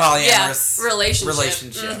that's a polyamorous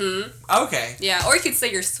relationship. Okay. Yeah, or you could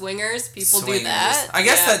say you're swingers. People do that. I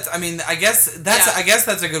guess I guess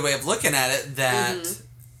that's a good way of looking at it. That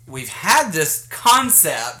we've had this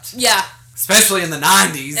concept. Yeah. Especially in the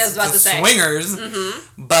 90s. I was about to say swingers,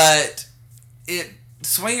 but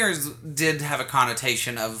swingers did have a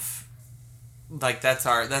connotation of like that's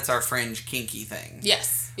our fringe kinky thing.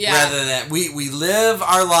 Yes. Yeah. Rather than we live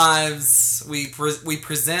our lives, we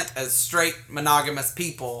present as straight monogamous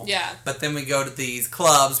people. Yeah. But then we go to these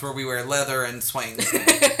clubs where we wear leather and swing.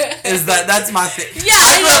 That's my thing? Yeah,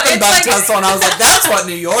 I grew up in Bud like... Tussle, and I was like, that's what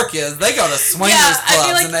New York is. They go to swingers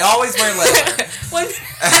clubs and they always wear leather.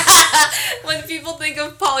 When people think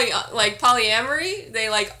of polyamory, they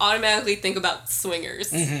like automatically think about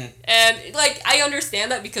swingers, and like I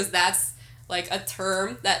understand that because that's like a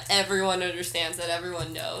term that everyone understands, that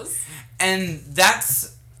everyone knows. And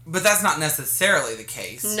that's But that's not necessarily the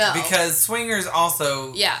case. No. Because swingers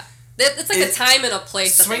also... Yeah. It's like a time and a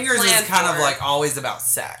place that swingers they plan is kind for. of like always about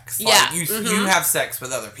sex. Yeah. Like you have sex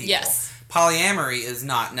with other people. Yes. Polyamory is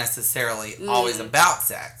not necessarily always about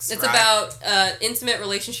sex. It's right? about intimate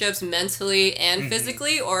relationships mentally and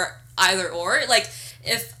physically, or either or. Like,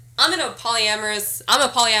 if I'm a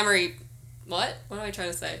polyamory... What am I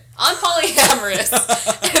trying to say? I'm polyamorous,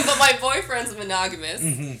 but my boyfriend's monogamous.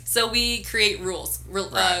 So we create rules.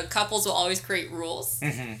 Right. Couples will always create rules.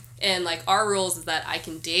 And, like, our rules is that I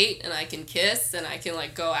can date, and I can kiss, and I can,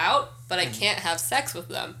 like, go out, but I can't have sex with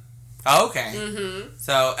them. Oh, okay.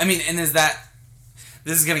 So, I mean, and is that...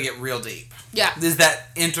 This is going to get real deep. Yeah. Is that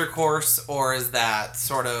intercourse, or is that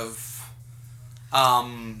sort of...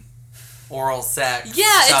 oral sex?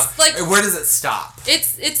 Yeah, stuff? it's like... Where does it stop?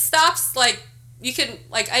 It stops, like, you can,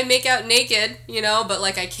 like, I make out naked, you know, but,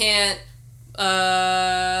 like, I can't,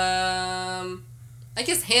 I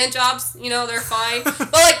guess hand jobs, you know, they're fine. But,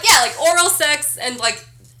 like, yeah, like, oral sex and, like,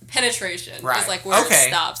 penetration is, like, where it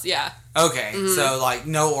stops, yeah. Okay, so, like,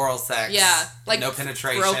 no oral sex. Yeah. Like, no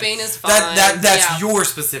penetration. groping is fine. That's your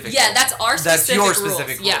specific rule. Yeah, that's our specific That's your rules.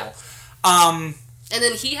 specific rule. Yeah. And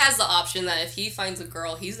then he has the option that if he finds a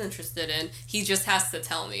girl he's interested in, he just has to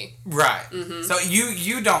tell me. Right. So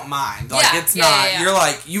you don't mind. Like, it's not... Yeah. You're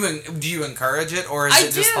like... do you encourage it, or is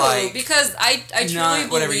it just like... because I truly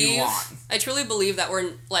whatever believe... you want. I truly believe that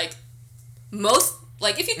we're, like... Most...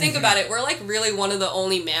 Like, if you think about it, we're, like, really one of the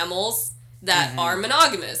only mammals that are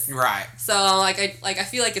monogamous. Right. So, I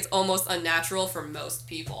feel like it's almost unnatural for most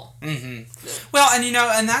people. Well, and you know,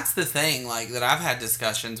 and that's the thing, like, that I've had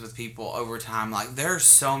discussions with people over time. Like, there are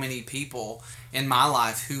so many people in my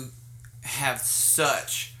life who have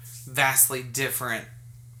such vastly different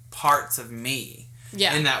parts of me.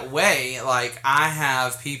 Yeah. In that way, like, I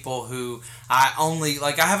have people who I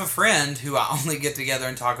have a friend who I only get together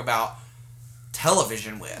and talk about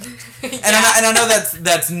television with. And I know that's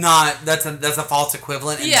a false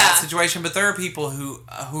equivalent in that situation, but there are people who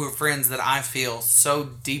are friends that I feel so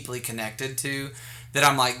deeply connected to that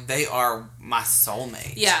I'm like, they are my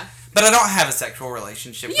soulmate. Yeah. But I don't have a sexual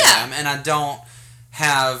relationship with them, and I don't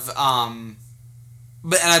have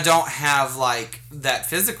like that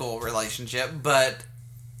physical relationship, but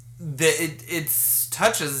it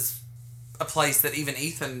touches a place that even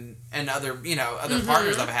Ethan and other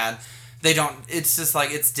partners I've had, they don't. It's just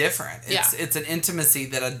like, it's different. It's an intimacy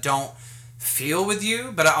that I don't feel with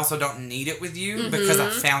you, but I also don't need it with you because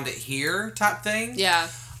I found it here, type thing. Yeah.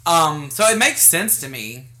 So it makes sense to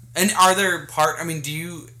me. And are there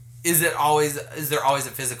is there always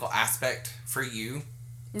a physical aspect for you?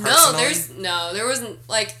 Personally? There wasn't,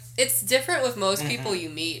 like, it's different with most people you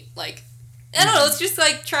meet. Like, I don't know, it's just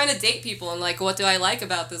like trying to date people and, like, what do I like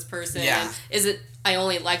about this person? Yeah. And is it I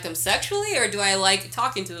only like them sexually, or do I like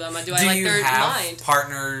talking to them? Or do I like their mind? Do you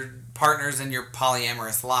have partners in your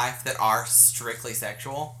polyamorous life that are strictly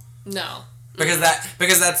sexual? No. Because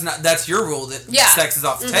that's your rule that sex is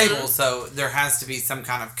off the table, so there has to be some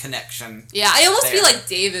kind of connection. Yeah, I almost feel like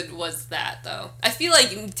David was that, though. I feel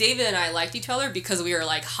like David and I liked each other because we were,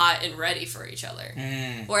 like, hot and ready for each other.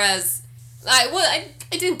 Whereas I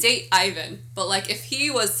didn't date Ivan, but, like, if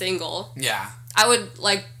he was single, I would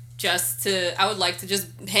like to just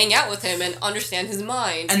hang out with him and understand his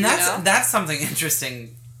mind. And that's something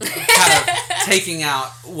interesting, kind of taking out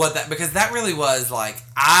what that, because that really was, like,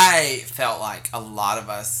 I felt like a lot of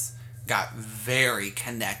us got very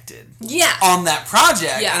connected on that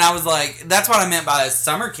project. And I was like, that's what I meant by a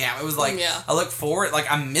summer camp. It was like, I look forward,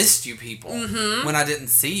 like, I missed you people when I didn't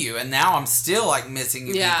see you, and now I'm still, like, missing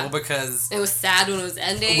you people because it was sad when it was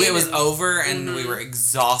ending. It was over, and we were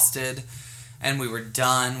exhausted, and we were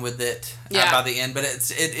done with it by the end. But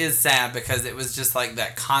it is sad because it was just like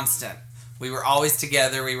that constant. We were always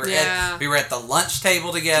together. We were at the lunch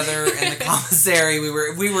table together in the commissary.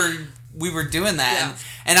 We were doing that,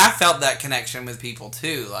 and I felt that connection with people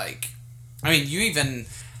too. Like, I mean, you even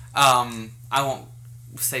I won't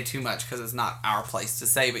say too much because it's not our place to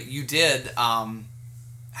say, but you did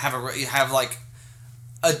have like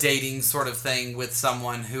a dating sort of thing with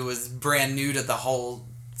someone who was brand new to the whole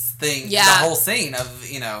thing, the whole scene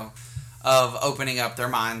of opening up their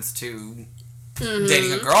minds to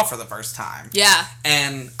dating a girl for the first time. Yeah.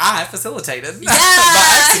 And I facilitated by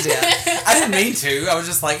accident. I didn't mean to. I was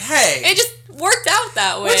just like, hey. It just worked out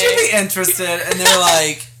that way. Would you be interested? And they're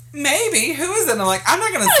like, maybe. Who is it? And I'm like, I'm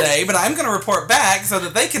not going to say, but I'm going to report back so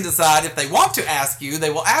that they can decide if they want to ask you, they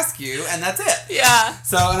will ask you, and that's it. Yeah.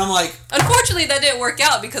 So, and I'm like. Unfortunately, that didn't work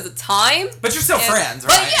out because of time. But you're still friends,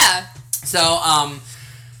 right? But yeah. So,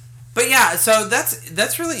 but yeah, so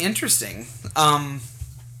that's really interesting.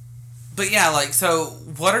 But yeah, like, so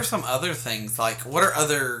what are some other things? Like, what are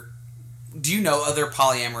other... Do you know other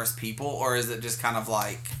polyamorous people, or is it just kind of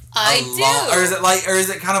like... I do. Or is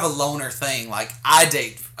it kind of a loner thing? Like, I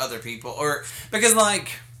date other people, or... Because,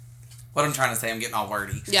 like... What I'm trying to say, I'm getting all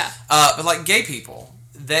wordy. Yeah. But, like, gay people,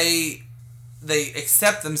 they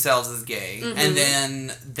accept themselves as gay, and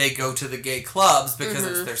then they go to the gay clubs because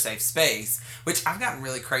it's their safe space, which I've gotten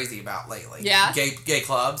really crazy about lately. Yeah. Gay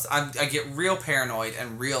clubs. I get real paranoid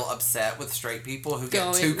and real upset with straight people who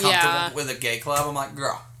get too comfortable with a gay club. I'm like,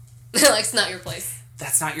 girl. Like, it's not your place.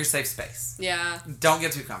 That's not your safe space. Yeah. Don't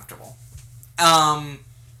get too comfortable.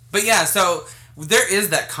 But yeah, so... There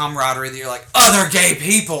is that camaraderie that you're like, other gay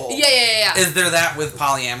people. Yeah. Is there that with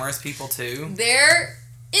polyamorous people too? There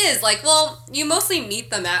is. Like, well, you mostly meet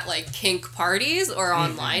them at, like, kink parties or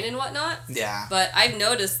online and whatnot. Yeah. But I've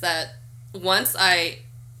noticed that once I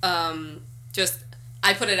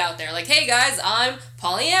I put it out there, like, hey guys, I'm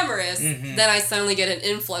polyamorous, then I suddenly get an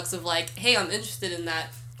influx of, like, hey, I'm interested in that.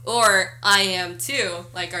 Or I am too.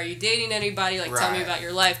 Like, are you dating anybody? Like, tell me about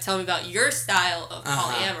your life. Tell me about your style of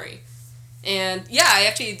polyamory. And, yeah, I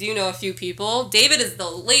actually do know a few people. David is the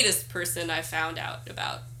latest person I found out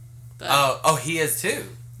about. But he is too.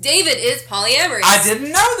 David is polyamorous. I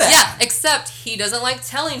didn't know that. Yeah, except he doesn't like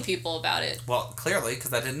telling people about it. Well, clearly,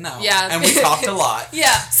 because I didn't know. Yeah. And we talked a lot.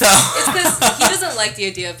 Yeah. So. It's because he doesn't like the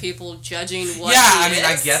idea of people judging what he is.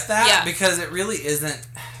 I get that. Yeah. Because it really isn't...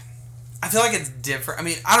 I feel like it's different. I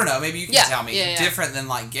mean, I don't know. Maybe you can tell me. Different than,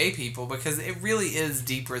 like, gay people, because it really is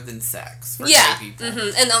deeper than sex for gay people.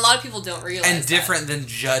 And a lot of people don't realize And different than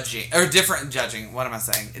judging. Or different judging. What am I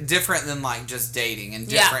saying? Different than, like, just dating. And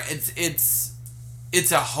different. Yeah.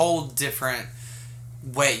 It's a whole different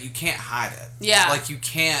way. You can't hide it. Yeah. Like, you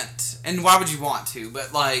can't. And why would you want to?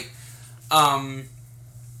 But, like,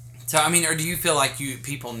 so, I mean, or do you feel like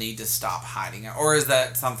people need to stop hiding it? Or is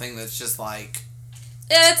that something that's just, like...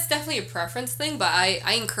 Yeah, it's definitely a preference thing, but I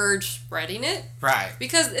encourage spreading it. Right.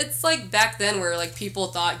 Because it's like back then where like people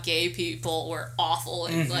thought gay people were awful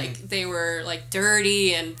and like they were like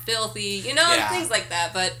dirty and filthy, and things like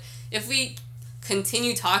that. But if we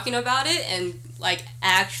continue talking about it and like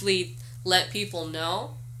actually let people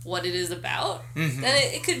know what it is about, then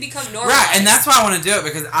it could become normal. Right, and that's why I want to do it,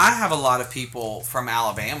 because I have a lot of people from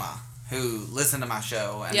Alabama who listen to my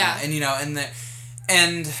show,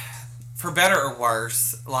 and for better or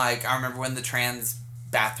worse, like, I remember when the trans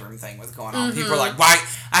bathroom thing was going on. People were like, why?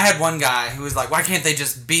 I had one guy who was like, why can't they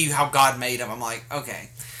just be how God made them? I'm like,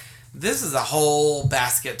 okay, this is a whole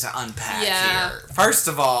basket to unpack here. First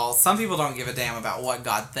of all, some people don't give a damn about what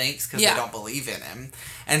God thinks because they don't believe in him.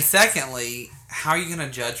 And secondly, how are you going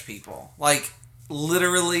to judge people? Like,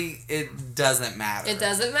 literally, it doesn't matter. It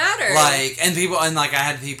doesn't matter. Like, I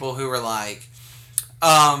had people who were like,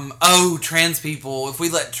 trans people, if we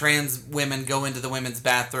let trans women go into the women's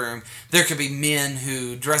bathroom, there could be men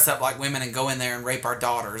who dress up like women and go in there and rape our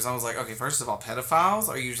daughters. I was like, okay, first of all, pedophiles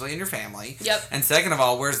are usually in your family. Yep. And second of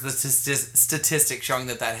all, where's the statistic showing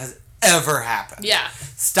that has ever happened? Yeah.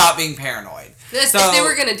 Stop being paranoid. If they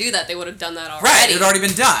were going to do that, they would have done that already. Right, it had already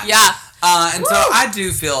been done. Yeah. So I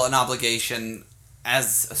do feel an obligation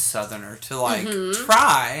as a Southerner to, like,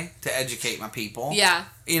 try to educate my people. Yeah.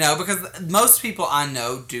 Because most people I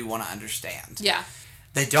know do want to understand. Yeah.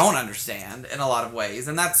 They don't understand in a lot of ways,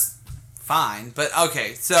 and that's fine. But,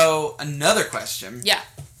 okay, so another question. Yeah.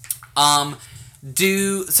 Do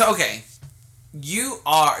you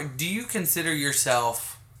consider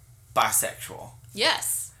yourself bisexual?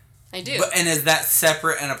 Yes, I do. And is that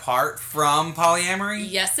separate and apart from polyamory?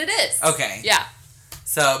 Yes, it is. Okay. Yeah.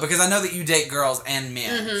 So, because I know that you date girls and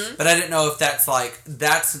men, but I didn't know if that's like,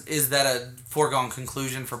 is that a foregone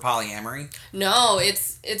conclusion for polyamory? No,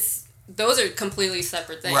 it's those are completely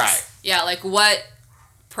separate things. Right. Yeah, like your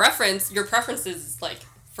preference is like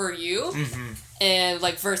for you, and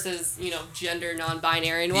like versus, gender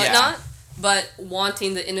non-binary and whatnot. Yeah. But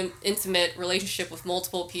wanting the intimate relationship with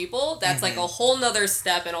multiple people, that's like a whole nother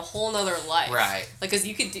step and a whole nother life. Right. Like, because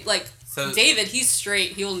you could do, like, so David, he's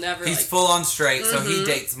straight. He'll never, he's full on straight, so he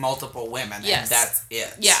dates multiple women, and that's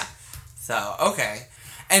it. Yeah. So, okay.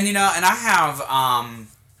 And, and I have,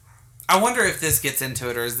 I wonder if this gets into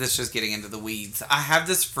it, or is this just getting into the weeds? I have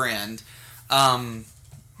this friend, I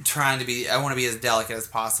want to be as delicate as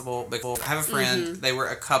possible, because I have a friend, they were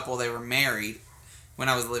a couple, they were married when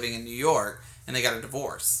I was living in New York, and they got a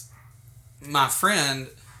divorce. My friend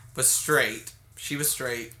was straight. She was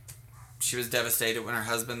straight. She was devastated when her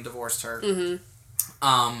husband divorced her.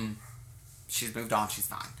 She's moved on. She's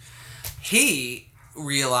fine. He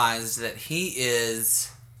realized that he is...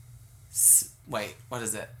 Wait, what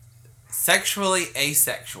is it? Sexually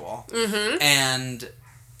asexual. And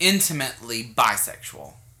intimately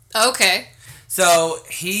bisexual. Okay. So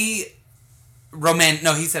he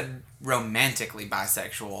said romantically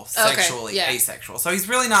bisexual, sexually asexual. So he's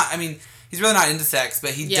really not, he's really not into sex,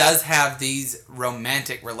 but he does have these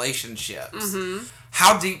romantic relationships. Mm-hmm.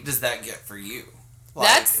 How deep does that get for you? Like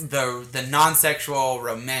that's the non-sexual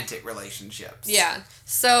romantic relationships. Yeah.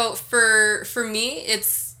 So for me,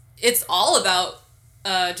 it's all about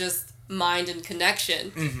just mind and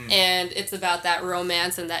connection, and it's about that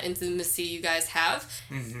romance and that intimacy you guys have.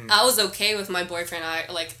 I was okay with my boyfriend and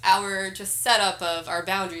I, like, our just setup of our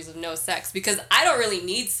boundaries of no sex, because I don't really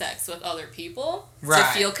need sex with other people to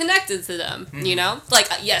feel connected to them, you know? Like,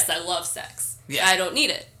 yes, I love sex. Yeah. I don't need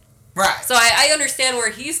it. Right. So I understand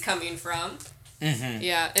where he's coming from.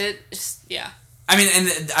 Yeah, and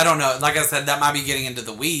I don't know. Like I said, that might be getting into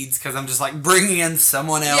the weeds because I'm just like bringing in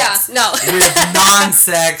someone else with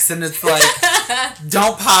non-sex, and it's like,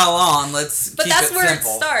 don't pile on. Let's keep it simple. But that's where it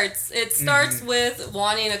starts. It starts with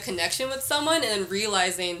wanting a connection with someone and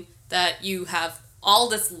realizing that you have all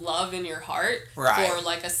this love in your heart for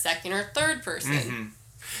like a second or third person.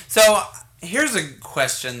 So here's a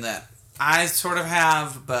question that I sort of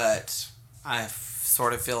have, but I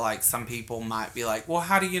sort of feel like some people might be like, well,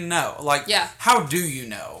 how do you know? Like, how do you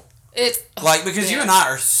know? Because you and I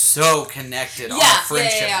are so connected on a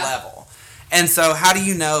friendship level. And so how do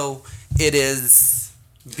you know it is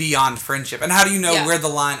beyond friendship? And how do you know where the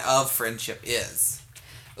line of friendship is?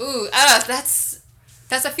 Ooh, I don't know.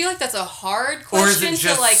 I feel like that's a hard question. Or is it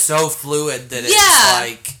just so fluid that it's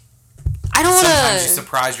like, I don't sometimes you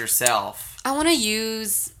surprise yourself. I want to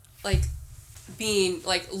use, like, being,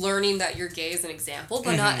 like, learning that you're gay as an example,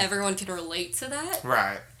 but not everyone can relate to that.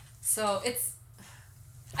 Right. So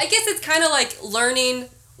I guess it's kind of like learning,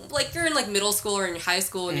 like, you're in, like, middle school or in high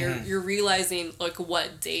school, and you're realizing, like,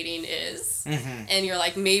 what dating is. And you're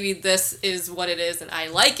like, maybe this is what it is, and I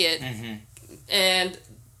like it. And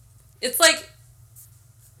it's like,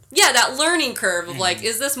 that learning curve of, like,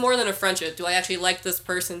 is this more than a friendship? Do I actually like this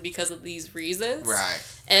person because of these reasons? Right.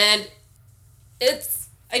 And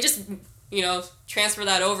I just, transfer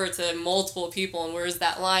that over to multiple people, and where's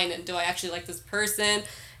that line, and do I actually like this person?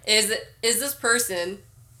 Is this person,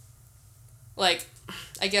 like,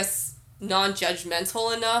 I guess,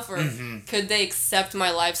 non-judgmental enough, or could they accept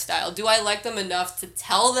my lifestyle? Do I like them enough to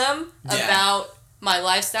tell them about my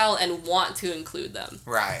lifestyle and want to include them?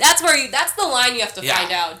 Right. That's the line you have to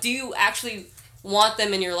find out. Do you actually want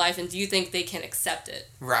them in your life, and do you think they can accept it?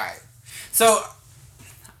 Right. So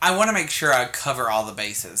I want to make sure I cover all the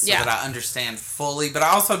bases so that I understand fully, but I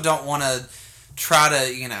also don't want to try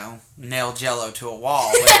to, nail Jell-O to a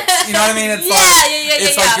wall. You know what I mean? It's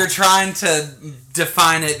it's like you're trying to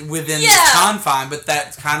define it within this confine, but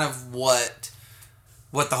that's kind of what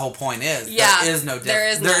the whole point is. Yeah. There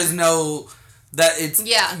is no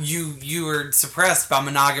you were suppressed by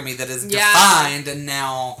monogamy that is defined, and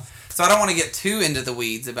now, so I don't want to get too into the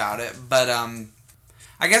weeds about it, but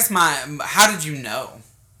I guess how did you know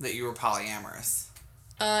that you were polyamorous?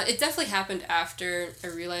 It definitely happened after I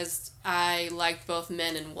realized I liked both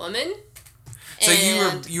men and women. So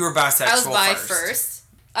you were bisexual. I was bi first.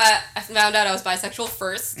 I found out I was bisexual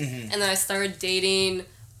first, and then I started dating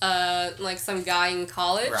like some guy in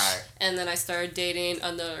college, and then I started dating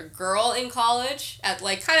another girl in college at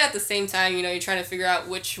kind of at the same time. You're trying to figure out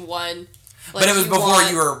which one. But it was before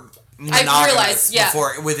you were monogamous.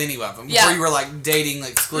 Before with any of them. Before you were like dating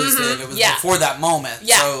exclusive. It was before that moment.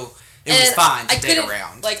 Yeah. So it was fine to date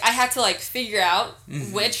around. I had to figure out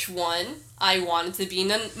which one I wanted to be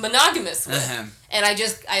monogamous with, and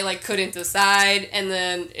I couldn't decide, and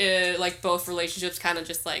then both relationships kind of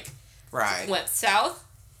just went south.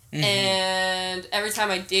 And every time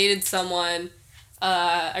I dated someone,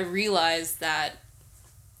 I realized that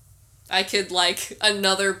I could like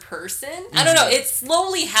another person. I don't know. It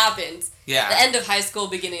slowly happened. Yeah. The end of high school,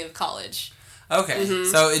 beginning of college. Okay.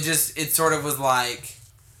 So it sort of was like,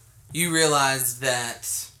 you realized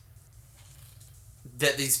that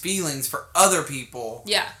these feelings for other people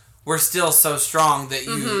were still so strong that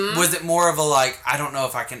you, was it more of a I don't know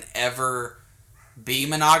if I can ever be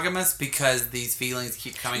monogamous because these feelings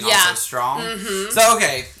keep coming on so strong? So,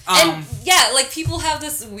 okay. And people have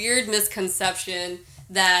this weird misconception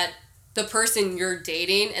that the person you're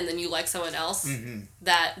dating and then you like someone else,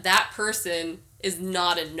 that person is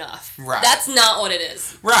not enough. Right. That's not what it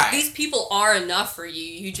is. Right. These people are enough for you.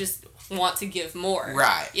 You just want to give more.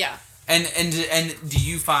 Right. Yeah. And do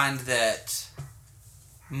you find that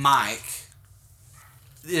Mike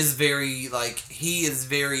is very, he is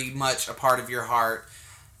very much a part of your heart,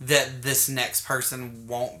 that this next person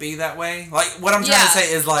won't be that way? What I'm trying to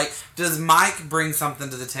say is, does Mike bring something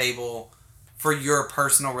to the table for your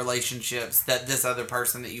personal relationships that this other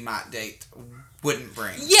person that you might date wouldn't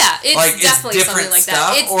bring? Yeah, it's definitely something like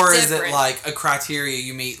that. It's or different. is it like a criteria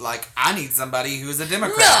you meet? Like, I need somebody who's a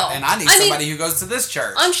Democrat, No, and I need somebody who goes to this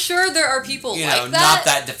church. I'm sure there are people like that. Not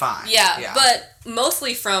that defined. Yeah, but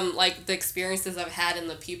mostly from like the experiences I've had and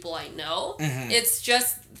the people I know, it's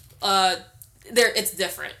just it's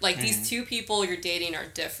different. Like these two people you're dating are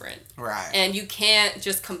different, right? And you can't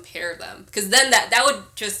just compare them, because then that would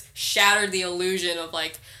just shatter the illusion of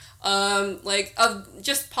of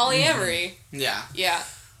just polyamory. Yeah.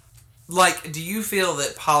 Like, do you feel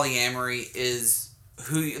that polyamory is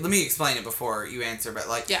let me explain it before you answer, but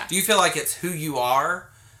do you feel like it's who you are?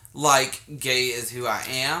 Like, gay is who I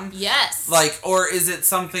am? Yes. Like, or is it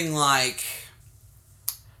something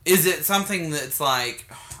that's like,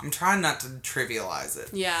 I'm trying not to trivialize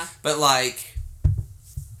it. Yeah. But like,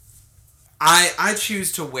 I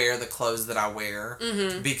choose to wear the clothes that I wear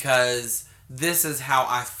because this is how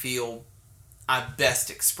I feel I best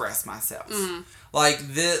express myself. Like,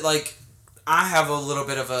 I have a little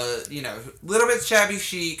bit of a, little bit shabby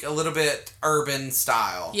chic, a little bit urban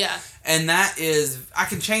style. Yeah. And that is, I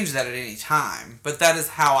can change that at any time, but that is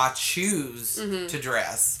how I choose to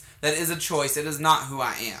dress. That is a choice. It is not who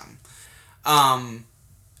I am.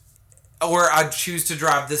 Or I choose to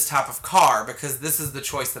drive this type of car because this is the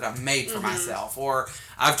choice that I've made for myself. Or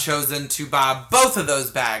I've chosen to buy both of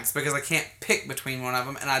those bags because I can't pick between one of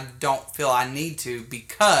them, and I don't feel I need to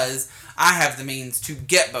because I have the means to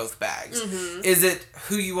get both bags. Is it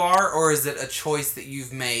who you are, or is it a choice that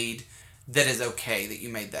you've made that is okay that you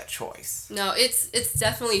made that choice? No, it's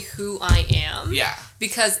definitely who I am. Yeah.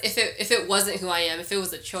 Because if it wasn't who I am, if it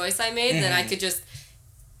was a choice I made, then I could just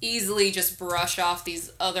easily just brush off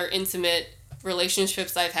these other intimate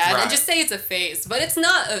relationships I've had and just say it's a phase. But it's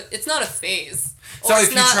not a phase. So if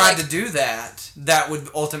you tried to do that, that would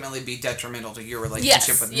ultimately be detrimental to your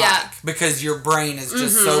relationship with Mike. Because your brain is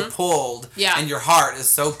just so pulled and your heart is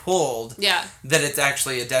so pulled that it's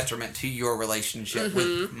actually a detriment to your relationship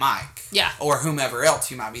with Mike. Yeah. Or whomever else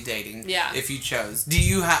you might be dating. Yeah. If you chose. Do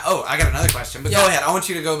you have... Oh, I got another question. But go ahead. I want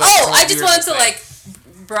you to go back. Oh, I just wanted to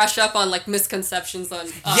brush up on misconceptions on...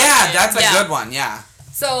 that's a good one. Yeah.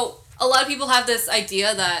 So a lot of people have this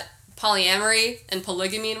idea that polyamory and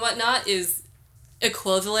polygamy and whatnot is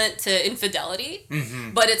equivalent to infidelity,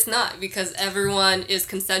 but it's not, because everyone is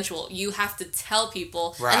consensual. You have to tell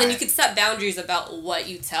people, and then you can set boundaries about what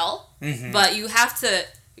you tell, but you have to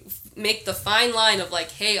make the fine line of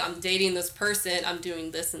like, hey, I'm dating this person, I'm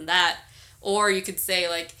doing this and that, or you could say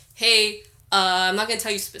like, hey, I'm not going to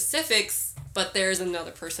tell you specifics, but there's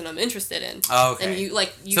another person I'm interested in. Oh, okay. And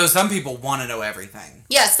you so some people want to know everything.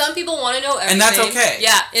 Yeah, some people want to know everything. And that's okay.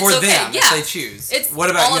 Yeah, it's for okay. them, if they choose. It's what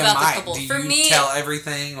about all you about and Mike? the couple. Do for you me, tell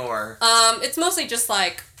everything, or? It's mostly just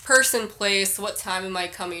like person, place, what time am I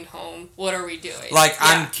coming home, what are we doing? Like,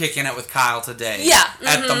 I'm kicking it with Kyle today. Yeah.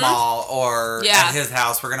 At the mall or at his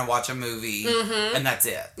house. We're gonna watch a movie, and that's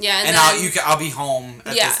it. Yeah, and I'll be home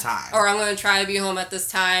at this time. Or I'm gonna try to be home at this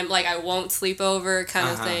time. Like, I won't sleep over, kind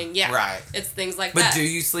of thing. Yeah, right. It's things like that. But do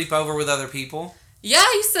you sleep over with other people? Yeah,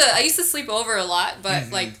 I used to sleep over a lot,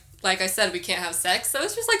 but like I said, we can't have sex, so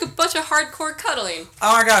it's just like a bunch of hardcore cuddling.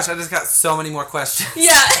 Oh my gosh, I just got so many more questions.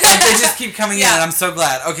 Yeah. They just keep coming in, and I'm so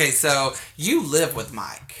glad. Okay, so you live with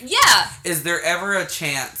Mike. Yeah. Is there ever a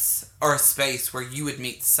chance or a space where you would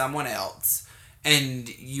meet someone else and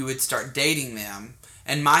you would start dating them,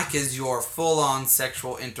 and Mike is your full-on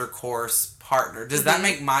sexual intercourse partner? Does that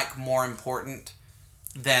make Mike more important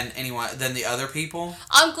than the other people?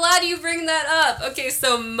 I'm glad you bring that up. Okay,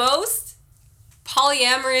 so most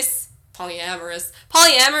polyamorous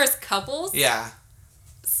couples. Yeah.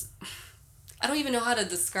 I don't even know how to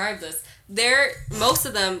describe this. Most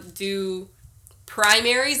of them do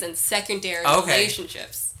primaries and secondary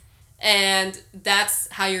relationships. And that's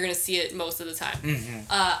how you're going to see it most of the time.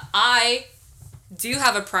 I do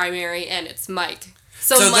have a primary, and it's Mike.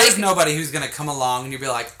 So there's nobody who's going to come along and you'll be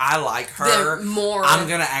like, I like her. I'm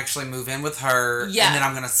going to actually move in with her. Yeah. And then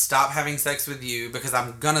I'm going to stop having sex with you because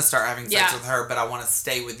I'm going to start having sex with her, but I want to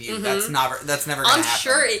stay with you. That's never going to happen. I'm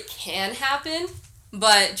sure it can happen,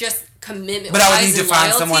 but just commitment. But I would need to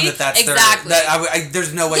find someone that's exactly.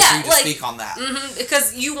 There's no way for you to speak on that.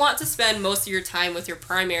 Because you want to spend most of your time with your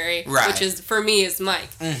primary, right. which is, for me, is Mike.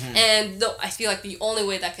 And I feel like the only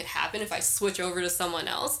way that could happen if I switch over to someone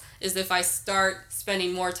else is if I start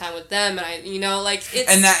spending more time with them, and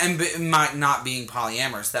it's... And Mike not being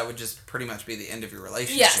polyamorous, that would just pretty much be the end of your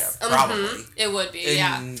relationship. Yes. Probably. It would be,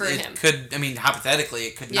 for him. Hypothetically,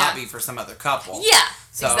 it could not be for some other couple. Yeah.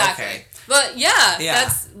 So, exactly. okay. But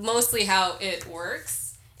that's mostly how it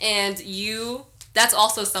works. And you that's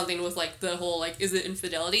also something with, like, the whole, like, is it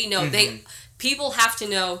infidelity? No, people have to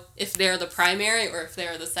know if they're the primary or if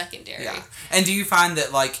they're the secondary. Yeah. And do you find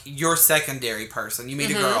that, like, your secondary person, you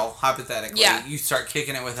meet a girl, hypothetically, you start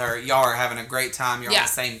kicking it with her, y'all are having a great time, you're on the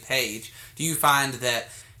same page. Do you find that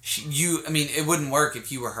it wouldn't work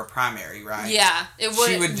if you were her primary, right? Yeah, it would.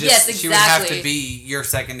 She would Yes, she would have to be your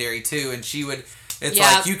secondary too, and she would. It's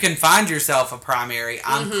like, you can find yourself a primary.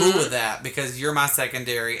 I'm cool with that because you're my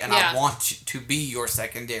secondary, and I want you to be your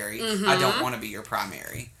secondary. I don't want to be your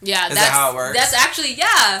primary. Yeah, is that how it works? That's actually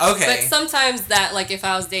Okay. But sometimes that, like, if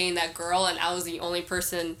I was dating that girl and I was the only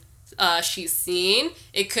person she's seen,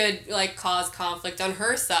 it could, like, cause conflict on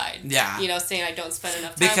her side. Yeah, you know, saying I don't spend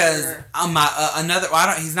enough time with her.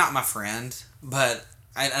 Because he's not my friend, but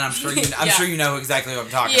and I'm sure sure you know exactly what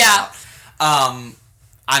I'm talking about.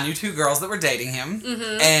 I knew two girls that were dating him,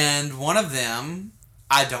 and one of them,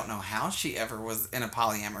 I don't know how she ever was in a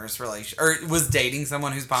polyamorous relation, or was dating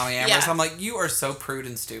someone who's polyamorous. Yeah. I'm like, you are so prude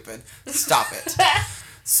and stupid. Stop it.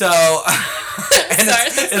 So, and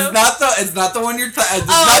it's not the one you're, it's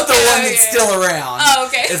not the one that's still around. Oh,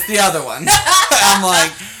 okay. It's the other one. I'm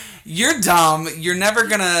like, you're dumb. You're never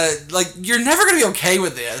gonna be okay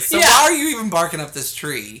with this. So why are you even barking up this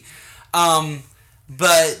tree?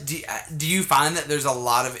 But do you find that there's a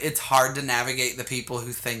lot of, it's hard to navigate the people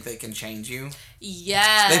who think they can change you?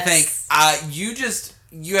 Yes. They think,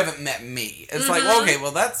 you haven't met me. It's like, well, okay,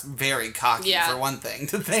 well, that's very cocky for one thing,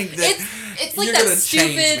 to think that it's like that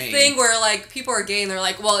stupid thing where, like, people are gay and they're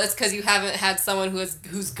like, well, it's because you haven't had someone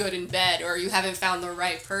who's good in bed, or you haven't found the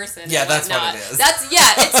right person. Yeah, that's what it is.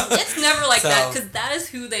 It's never like that, because that is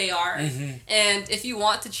who they are. And if you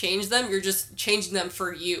want to change them, you're just changing them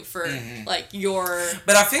for you, for like your.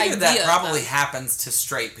 But I figure that probably happens to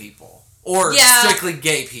straight people. Or strictly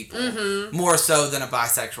gay people, more so than a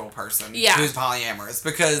bisexual person who's polyamorous,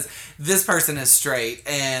 because this person is straight,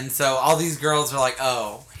 and so all these girls are like,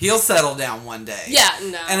 oh, he'll settle down one day. Yeah,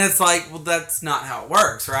 no. And it's like, well, that's not how it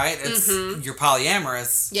works, right? It's you're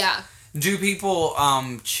polyamorous. Yeah. Do people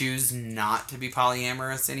choose not to be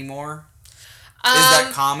polyamorous anymore? Is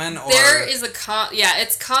that common? Or? There is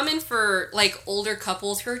it's common for, like, older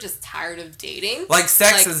couples who are just tired of dating. Like,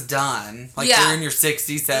 sex is done. Like, you're in your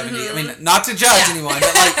 60s, 70s. I mean, not to judge anyone,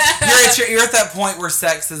 but, like, you're at that point where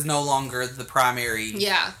sex is no longer the primary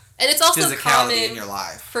and it's also common in your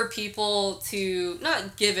life for people to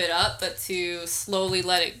not give it up, but to slowly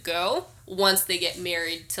let it go once they get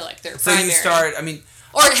married to, like, their primary. So you start,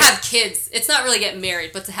 or have kids. It's not really get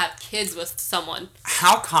married, but to have kids with someone.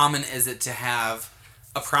 How common is it to have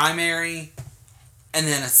a primary and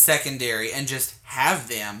then a secondary and just have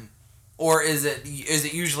them? Or is it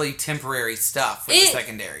usually temporary stuff with the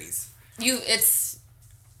secondaries? It's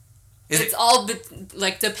all,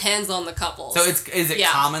 like, depends on the couple. So is it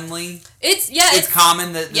commonly? It's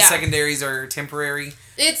common that the secondaries are temporary?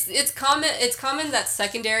 It's common that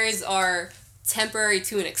secondaries are temporary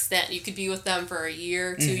to an extent. You could be with them for a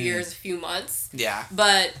year, 2 years, a few months. Yeah.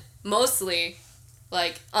 But mostly,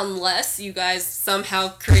 like, unless you guys somehow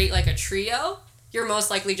create, like, a trio, you're most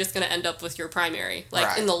likely just going to end up with your primary,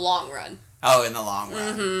 like, in the long run. Oh, in the long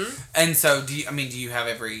run. And so, do you have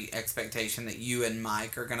every expectation that you and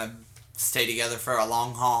Mike are going to stay together for a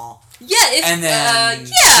long haul? Yeah, and then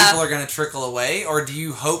people are going to trickle away, or do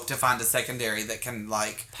you hope to find a secondary that can,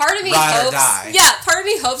 like, part of me ride hopes, or die? Yeah, part of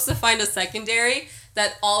me hopes to find a secondary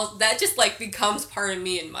that just, like, becomes part of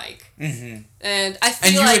me and Mike. And I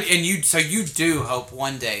feel so you do hope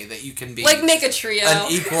one day that you can be, like, make a trio,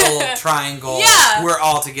 an equal triangle. We're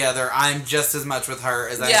all together. I'm just as much with her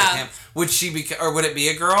as I am with him. Would she be, or would it be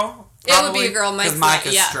a girl? Probably? It would be a girl. Mike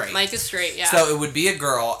is straight. Mike is straight. Yeah. So it would be a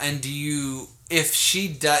girl, and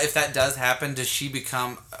if that does happen, does she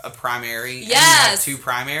become a primary? Yes. And you have two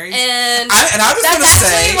primaries? And I was going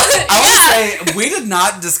to say, we did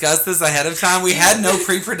not discuss this ahead of time. We had no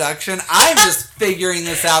pre-production. I'm just figuring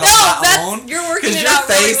this out on my own. You're working it out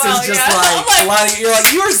really well. Because your face is just you're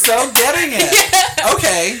like, you are so getting it.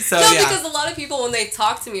 Okay, so because a lot of people, when they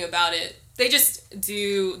talk to me about it, they just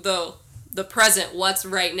do the present, what's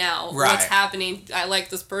right now, what's happening. I like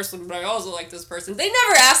this person, but I also like this person. They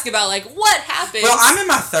never ask about, like, what happened. Well, I'm in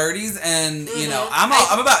my 30s, and you know,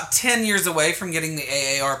 I'm about 10 years away from getting the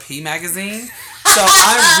AARP magazine. So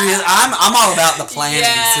I'm all about the planning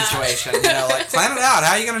situation. You know, like, plan it out.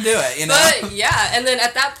 How are you gonna do it? You know. But and then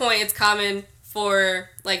at that point, it's common for,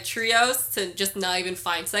 like, trios to just not even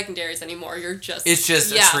find secondaries anymore. It's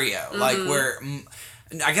just a trio, like, where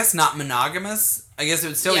I guess not monogamous. I guess it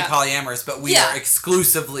would still be polyamorous, but we are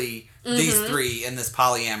exclusively these three in this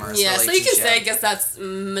polyamorous Yeah, relationship. so you can say, I guess that's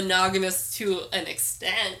monogamous to an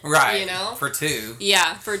extent. Right. You know? For two.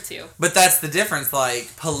 Yeah, for two. But that's the difference.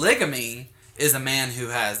 Like, polygamy is a man who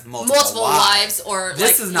has multiple wives. Or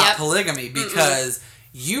this is not polygamy because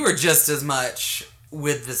you are just as much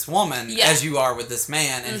with this woman as you are with this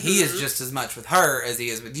man, and he is just as much with her as he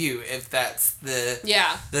is with you, if that's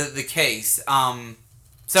the case.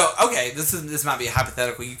 So okay, this might be a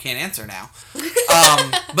hypothetical you can't answer now.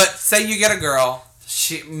 But say you get a girl,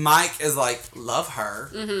 Mike is like, love her,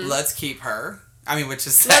 let's keep her. I mean, which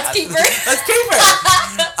is sad. Let's keep her. Let's keep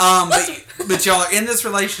her. But y'all are in this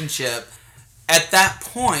relationship. At that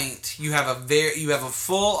point, you have a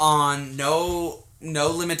full on no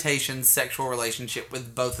limitations sexual relationship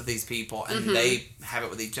with both of these people, and they have it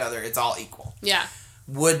with each other. It's all equal. Yeah.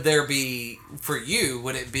 Would there be, for you,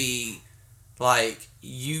 would it be like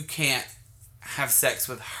you can't have sex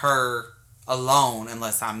with her alone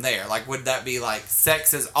unless I'm there? Like, would that be like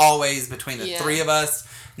sex is always between the three of us,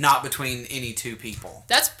 not between any two people?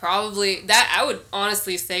 That's probably that. I would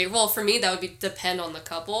honestly say, well, for me, that would depend on the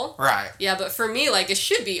couple. Right. Yeah, but for me, like, it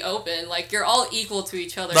should be open. Like, you're all equal to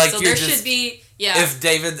each other. Like, so there should be, If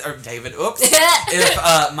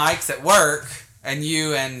if Mike's at work and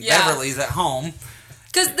you and Beverly's at home.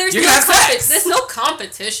 Because there's no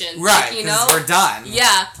competition. Right, like, you know? We're done.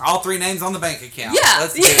 Yeah. All three names on the bank account. Yeah.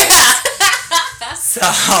 Let's do it. So.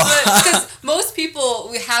 Because most people,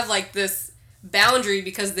 we have, like, this boundary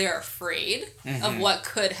because they're afraid of what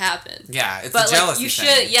could happen. Yeah, it's a jealousy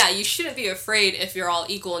thing. You shouldn't be afraid if you're all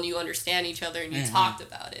equal and you understand each other and you talked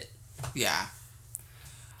about it. Yeah.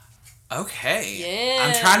 Okay. Yeah.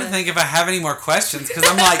 I'm trying to think if I have any more questions because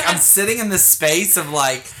I'm sitting in this space of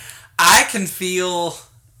like, I can feel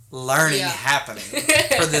learning happening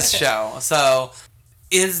for this show. So,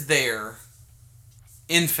 is there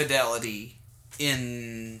infidelity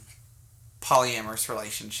in polyamorous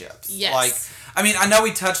relationships? Yes. Like, I mean, I know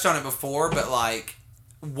we touched on it before, but like,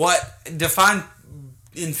 define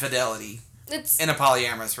infidelity in a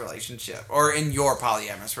polyamorous relationship, or in your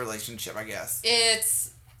polyamorous relationship, I guess. It's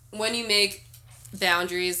when you make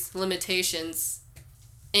boundaries, limitations,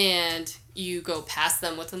 and you go past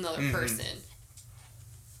them with another person.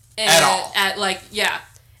 And at all. And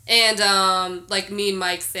like me and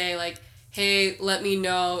Mike say, like, hey, let me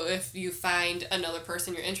know if you find another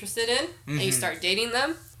person you're interested in and you start dating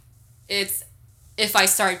them. It's if I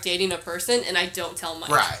start dating a person and I don't tell Mike.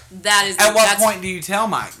 Right. At what point do you tell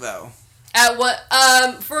Mike, though?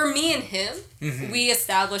 For me and him, we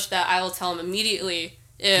established that I will tell him immediately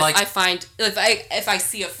if I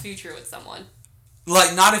see a future with someone.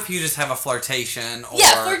 Like, not if you just have a flirtation, or...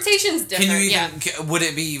 Yeah, flirtation's different, would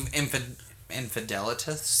it be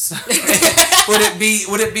infidelitous?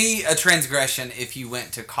 would it be a transgression if you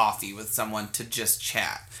went to coffee with someone to just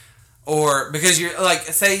chat? Or, because you're, like,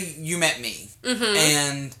 say you met me,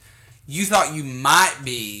 and you thought you might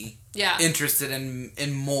be interested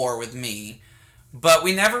in more with me, but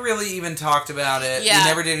we never really even talked about it. Yeah. We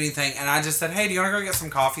never did anything. And I just said, hey, do you want to go get some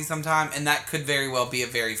coffee sometime? And that could very well be a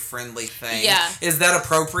very friendly thing. Yeah. Is that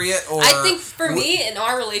appropriate? Or I think for me, in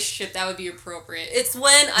our relationship, that would be appropriate. It's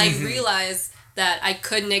when I realize that I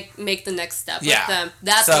could make the next step with them.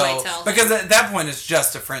 That's when I tell them. Because at that point, it's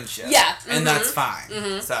just a friendship. Yeah. And that's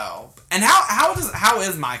fine. So, and how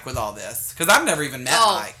is Mike with all this? Because I've never even met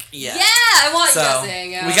Mike yet. Yeah, I want you guys to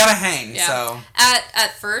hang out. We gotta hang, so.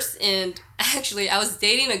 At first, and actually, I was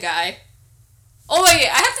dating a guy. Oh, wait,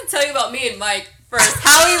 I have to tell you about me and Mike first.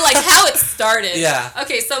 How it started. Yeah.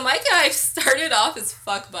 Okay, so Mike and I started off as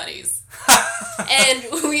fuck buddies. And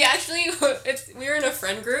we actually, we were in a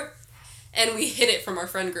friend group, and we hid it from our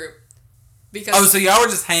friend group. Because so y'all were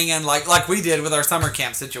just hanging like we did with our summer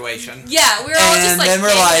camp situation. Yeah, we were all just hanging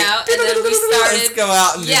out, and then we started. Let's go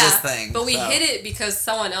out and do this thing. But we hid it because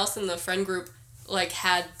someone else in the friend group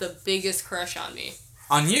had the biggest crush on me.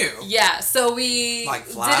 On you? Yeah, so we like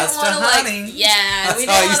flies didn't want to honey. Yeah, we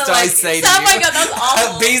didn't want to say to you. Oh my god, that's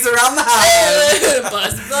awful. Bees around the hive.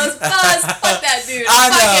 Buzz, buzz, buzz. Fuck that dude.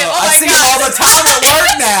 I know. I see him all the time at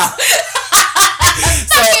work now.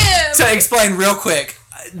 So to explain real quick,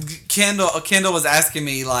 Kendall was asking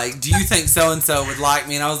me, like, do you think so-and-so would like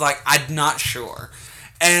me? And I was like, I'm not sure.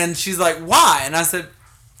 And she's like, why? And I said,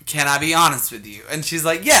 can I be honest with you? And she's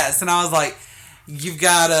like, yes. And I was like, you've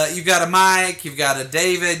got a Mike, you've got a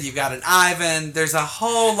David, you've got an Ivan. There's a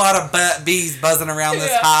whole lot of bees buzzing around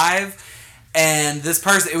this hive. And this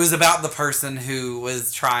person, it was about the person who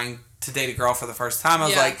was trying to date a girl for the first time. I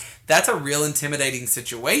was like, that's a real intimidating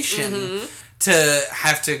situation to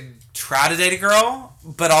have to try to date a girl,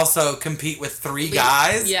 but also compete with three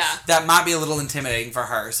guys. Yeah. That might be a little intimidating for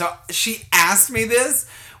her. So she asked me this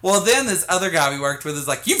Well, then this other guy we worked with is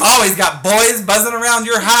like, you've always got boys buzzing around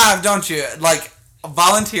your hive, don't you? Like,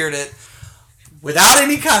 volunteered it without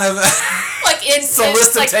any kind of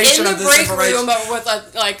solicitation in of the this break information. room, but with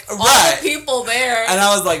all the people there. And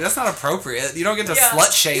I was like, that's not appropriate. You don't get to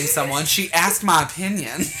slut shame someone. She asked my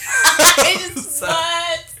opinion.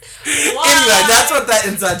 What? Why? Anyway, that's what that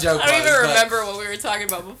inside joke was. I don't even remember what we were talking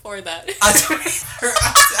about before that. I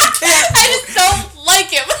can't. I just don't like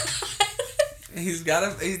him. He's got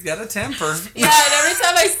a temper. Yeah, and every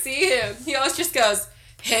time I see him, he always just goes,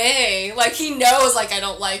 hey, like he knows, like I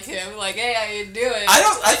don't like him. Like, hey, how you doing?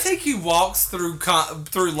 I think he walks through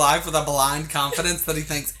life with a blind confidence that he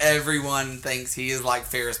thinks everyone thinks he is like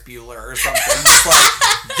Ferris Bueller or something. Just like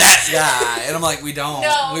that guy, and I'm like, we don't.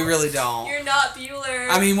 No, we really don't. You're not Bueller.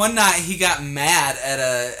 I mean, one night he got mad at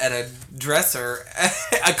a dresser,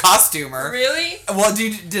 a costumer. Really? Well,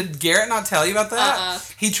 did Garrett not tell you about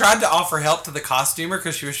that? He tried to offer help to the costumer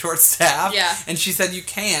because she was short-staffed. Yeah. And she said, you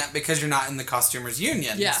can't because you're not in the costumers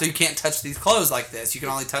union. Yeah. So you can't touch these clothes like this. You can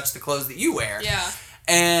only touch the clothes that you wear. Yeah.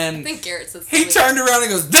 And I think Garrett said he turned around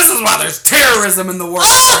and goes, this is why there's terrorism in the world.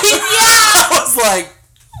 Oh, yeah! I was like,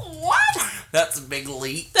 what? that's a big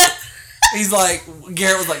leap. He's like,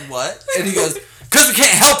 Garrett was like, what? And he goes, because we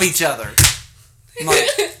can't help each other. I'm like,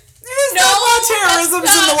 terrorism's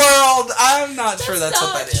in the world. I'm not sure that's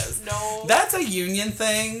what that is. No. That's a union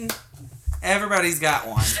thing. Everybody's got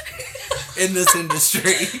one in this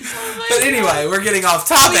industry. But anyway, we're getting off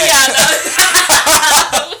topic.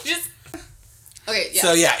 Okay, yeah.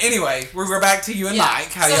 So yeah, anyway, we're back to you and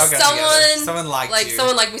Mike. How y'all got together. Someone liked you.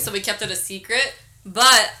 Someone liked me, so we kept it a secret.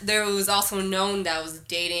 But there was also known that I was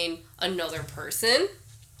dating another person.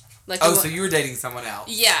 Like, so you were dating someone else.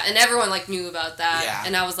 Yeah, and everyone knew about that. Yeah.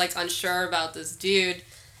 And I was unsure about this dude.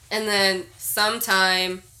 And then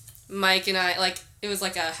sometime Mike and I it was a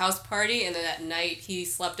house party, and then at night he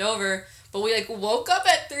slept over. But we woke up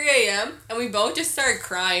at 3 a.m. and we both just started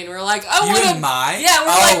crying. We're like, I want to. You and Mike? Yeah,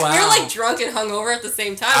 wow. we were drunk and hungover at the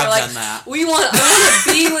same time. I've we're done that. I want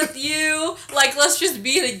to be with you. Let's just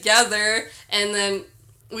be together. And then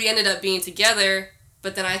we ended up being together.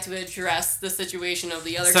 But then I had to address the situation of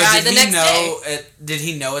the other guy the next day. Did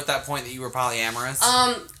he know at that point that you were polyamorous?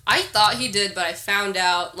 I thought he did, but I found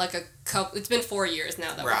out it's been 4 years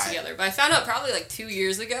now that we're together. But I found out probably 2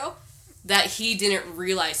 years ago that he didn't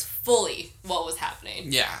realize fully what was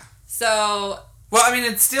happening. Yeah. So... Well, I mean,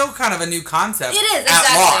 it's still kind of a new concept. It is, at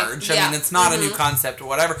exactly. large. Yeah. I mean, it's not a new concept or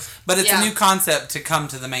whatever, but it's a new concept to come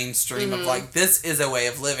to the mainstream of this is a way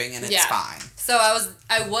of living and it's fine. So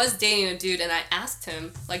I was dating a dude, and I asked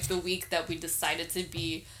him the week that we decided to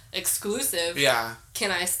be exclusive. Yeah.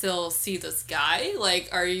 Can I still see this guy?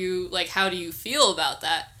 Are you how do you feel about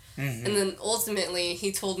that? Mm-hmm. And then ultimately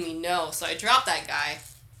he told me no, so I dropped that guy.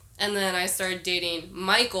 And then I started dating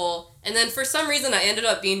Michael. And then for some reason, I ended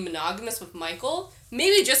up being monogamous with Michael.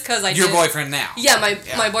 Maybe just because Your boyfriend now. Yeah,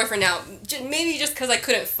 my boyfriend now. Maybe just because I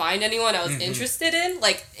couldn't find anyone I was interested in.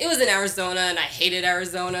 It was in Arizona, and I hated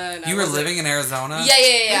Arizona. And you were living in Arizona?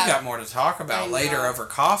 Yeah. We've got more to talk about later over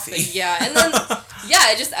coffee. But yeah, and then,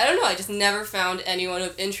 I don't know. I just never found anyone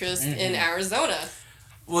of interest in Arizona.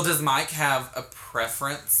 Well, does Mike have a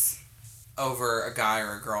preference over a guy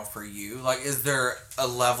or a girl for you? Is there a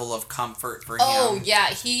level of comfort for him? Oh, yeah.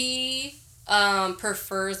 He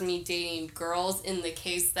prefers me dating girls in the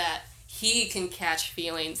case that he can catch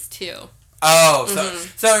feelings, too. Oh,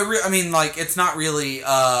 it's not really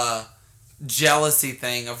a jealousy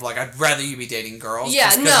thing of, I'd rather you be dating girls. Yeah,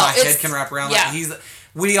 just because my head can wrap around,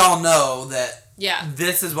 we all know that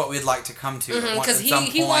this is what we'd like to come to because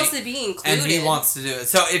he wants to be included. And he wants to do it.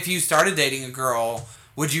 So if you started dating a girl...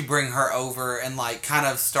 Would you bring her over and kind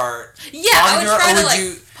of start? Yeah, I would try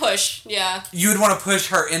to push. Yeah. You would want to push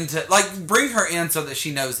her into bring her in so that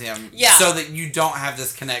she knows him. Yeah. So that you don't have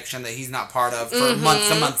this connection that he's not part of for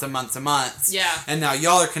months and months and months and months. Yeah. And now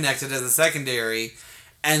y'all are connected as a secondary,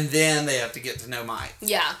 and then they have to get to know Mike.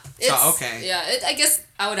 Yeah. Okay. Yeah. I guess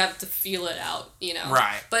I would have to feel it out,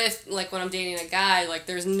 Right. But if when I'm dating a guy,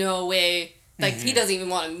 there's no way. He doesn't even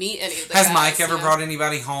want to meet any of the guys. Has Mike ever brought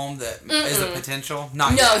anybody home that is a potential?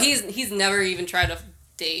 Not no, yet. he's never even tried to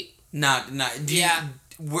date. Not.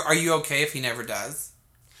 Are you okay if he never does?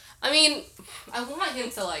 I mean, I want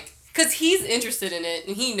him to because he's interested in it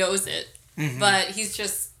and he knows it, but he's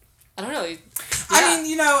just I don't know. I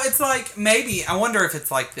mean, it's maybe I wonder if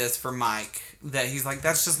it's like this for Mike that he's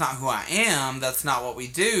that's just not who I am. That's not what we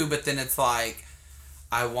do. But then it's I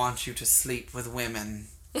want you to sleep with women.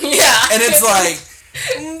 Yeah. And it's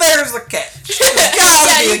there's a catch. There's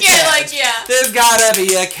gotta be a catch. There's gotta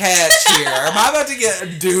be a catch here. Am I about to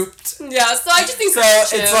get duped? Yeah, so I just think so.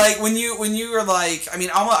 It's like when you were like, I mean,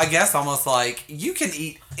 almost like you can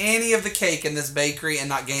eat any of the cake in this bakery and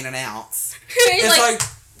not gain an ounce. It's like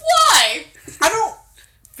why? I don't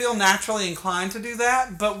feel naturally inclined to do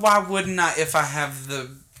that, but why wouldn't I if I have the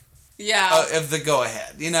of the go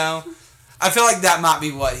ahead? You know, I feel like that might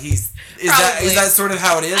be what he's. Is that sort of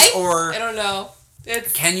how it is, or I don't know.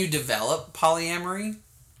 Can you develop polyamory?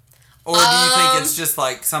 Or do you think it's just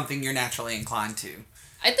like something you're naturally inclined to?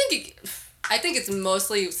 I think it's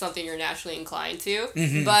mostly something you're naturally inclined to.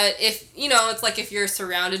 Mm-hmm. But if it's like if you're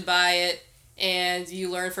surrounded by it and you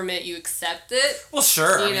learn from it, you accept it. Well,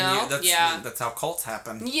 sure. That's how cults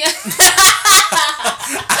happen. Yeah.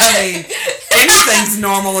 I mean, anything's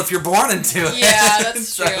normal if you're born into it. Yeah,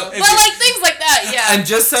 that's true. But like things like that, yeah. And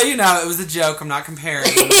just so you know, it was a joke. I'm not comparing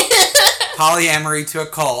polyamory to a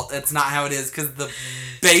cult. That's not how it is, because the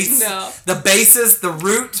basis, the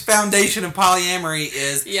root foundation of polyamory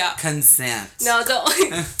is consent. No, don't.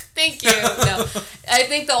 Thank you. No, I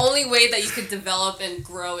think the only way that you could develop and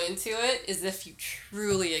grow into it is if you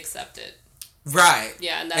truly accept it. Right.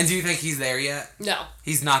 Yeah, and do you think he's there yet? No,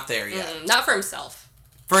 he's not there yet. Not for himself.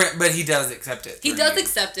 But he does accept it. He does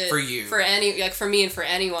accept it for you, for me and for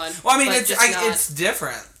anyone. Well, I mean, it's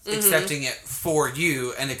different accepting it for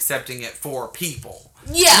you and accepting it for people.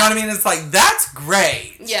 Yeah, you know what I mean. It's like that's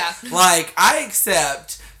great. Yeah, like I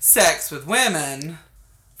accept sex with women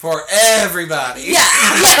for everybody. Yeah,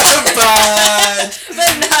 but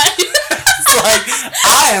not. It's like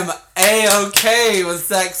I am A-okay with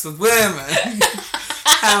sex with women.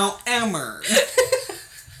 However,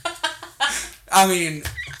 I mean,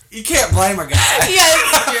 you can't blame a guy. Yeah,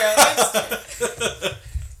 it's true.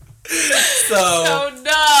 So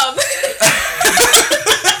dumb.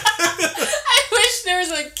 I wish there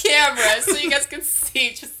was a camera so you guys could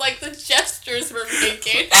see just like the gestures we're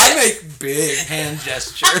making. I make big hand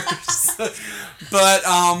gestures. But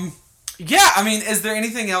yeah, I mean, is there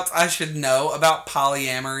anything else I should know about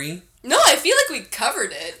polyamory? No, I feel like we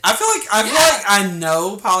covered it. I feel like I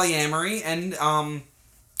know polyamory, and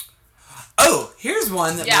oh, here's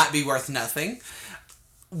one that might be worth nothing.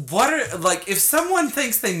 What are, like, if someone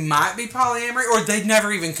thinks they might be polyamory, or they've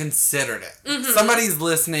never even considered it. Mm-hmm. Somebody's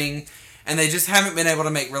listening, and they just haven't been able to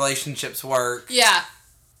make relationships work. Yeah.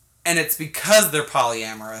 And it's because they're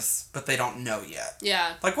polyamorous, but they don't know yet.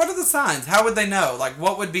 Yeah. Like, what are the signs? How would they know? Like,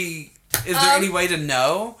 what would be, is there any way to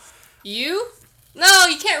know? No,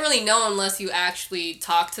 you can't really know unless you actually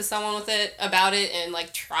talk to someone about it and,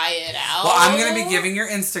 like, try it out. Well, I'm going to be giving your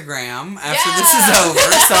Instagram after this is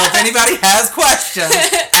over, so if anybody has questions,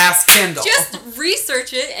 ask Kendall. Just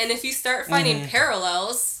research it, and if you start finding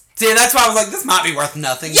parallels... See, that's why I was like, this might be worth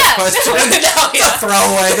nothing, this question. No, it's a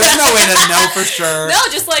throwaway. There's no way to know for sure. No,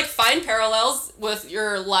 just, like, find parallels with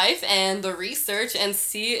your life and the research and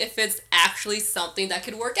see if it's actually something that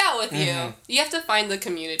could work out with you. You have to find the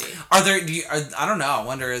community. I don't know, I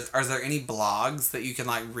wonder, are there any blogs that you can,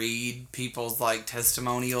 like, read people's, like,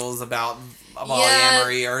 testimonials about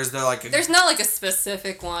polyamory, or is there, like, there's not, like, a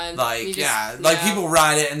specific one. Like, people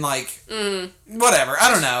write it and, like, whatever,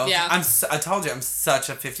 I don't know. Yeah. I told you, I'm such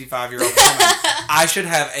a 55-year-old woman. I should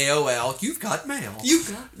have AOL, you've got mail.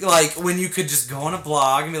 Like, when you could just go on a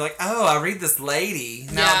blog and be like, oh, I read this lady.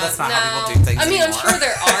 No, that's not how people do things anymore. I'm sure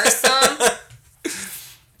there are some.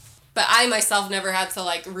 But I myself never had to,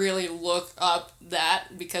 like, really look up that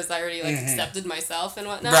because I already, like, accepted myself and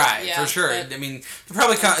whatnot. Right, for sure. But, I mean, it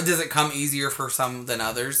probably does it come easier for some than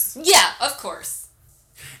others? Yeah, of course.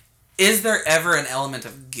 Is there ever an element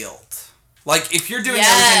of guilt? Like, if you're doing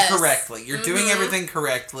everything correctly, doing everything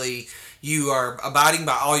correctly, you are abiding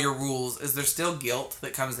by all your rules, is there still guilt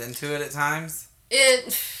that comes into it at times?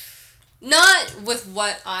 Not with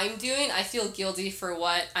what I'm doing. I feel guilty for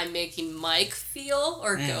what I'm making Mike feel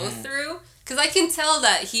or go through. Because I can tell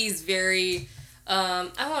that he's very, I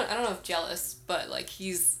don't know if jealous, but, like,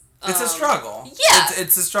 he's... it's a struggle. Yeah.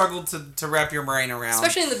 It's a struggle to wrap your brain around.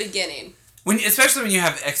 Especially in the beginning. Especially when you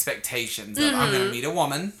have expectations of, I'm going to meet a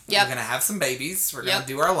woman, I'm going to have some babies, we're going to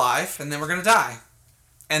do our life, and then we're going to die.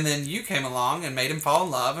 And then you came along and made him fall in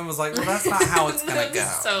love and was like, well, that's not how it's going to go.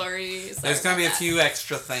 Sorry There's going to be a few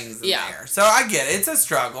extra things in there. So I get it. It's a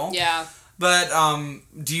struggle. Yeah. But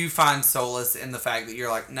do you find solace in the fact that you're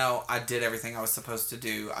like, no, I did everything I was supposed to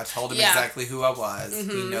do. I told him exactly who I was.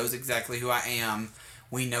 He knows exactly who I am.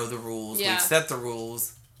 We know the rules. Yeah. We've set the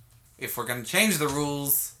rules. If we're going to change the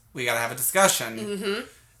rules, we got to have a discussion.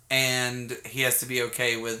 And he has to be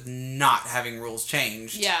okay with not having rules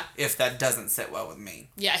changed. Yeah. If that doesn't sit well with me.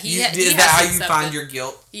 Yeah. Is that how you find your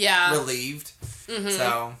guilt relieved? Mm-hmm.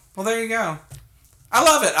 So, well, there you go. I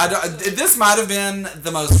love it. This might have been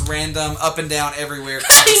the most random, up and down, everywhere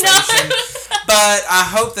conversation. But I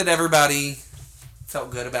hope that everybody felt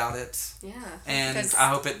good about it. Yeah. And I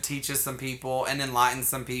hope it teaches some people and enlightens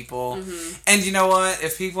some people. Mm-hmm. And you know what?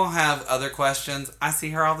 If people have other questions, I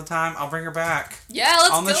see her all the time. I'll bring her back. Yeah,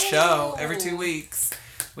 let's go. On the show every 2 weeks.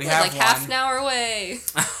 We have like half an hour away.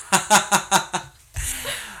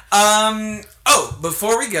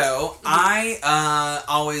 Before we go, I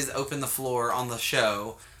always open the floor on the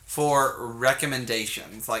show for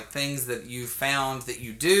recommendations, like things that you found that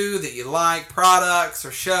you do, that you like, products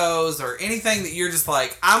or shows or anything that you're just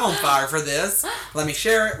like, I'm on fire for this. Let me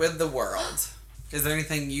share it with the world. Is there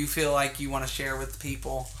anything you feel like you want to share with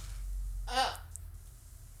people?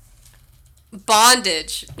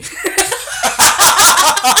 Bondage. No,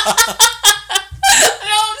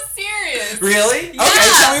 I'm serious. Really? Yeah. Okay,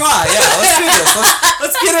 tell me why. Yeah, let's do this.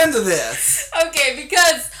 Let's get into this. Okay,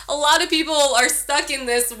 because a lot of people are stuck in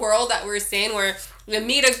this world that we're saying where you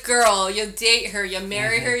meet a girl, you date her, you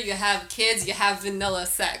marry her, you have kids, you have vanilla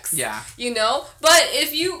sex. Yeah. You know? But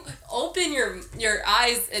if you open your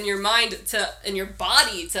eyes and your mind and your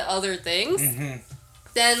body to other things,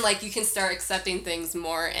 then like you can start accepting things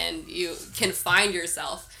more and you can find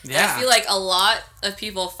yourself. Yeah. And I feel like a lot of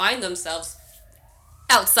people find themselves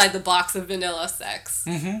outside the box of vanilla sex.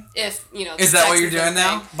 Mm-hmm. If, you know, is that what you're doing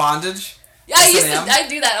now? Bondage? Yeah, I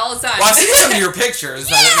do that all the time. Well, I've seen some of your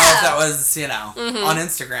pictures. Yeah. I didn't know if that was, on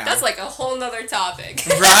Instagram. That's like a whole nother topic.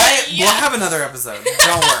 Right? Yeah. We'll have another episode.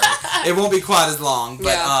 Don't worry. It won't be quite as long.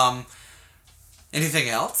 But anything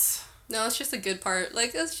else? No, it's just a good part.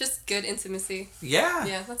 Like, it's just good intimacy. Yeah.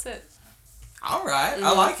 Yeah, that's it. All right.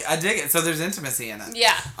 I like it. I dig it. So there's intimacy in it.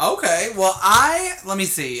 Yeah. Okay. Well, let me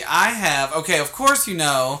see. I have, of course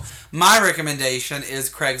my recommendation is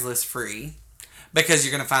Craigslist free. Because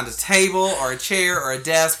you're going to find a table or a chair or a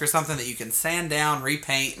desk or something that you can sand down,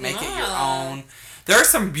 repaint, make it your own. There are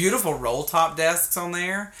some beautiful roll-top desks on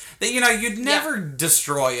there that, you'd never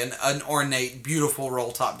destroy an ornate, beautiful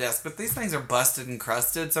roll-top desk. But these things are busted and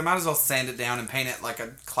crusted, so I might as well sand it down and paint it like a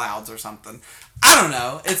clouds or something. I don't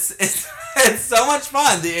know. It's so much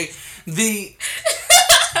fun. The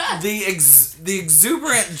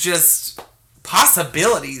exuberant just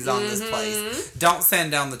possibilities on this place. Don't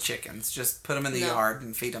sand down the chickens. Just put them in the yard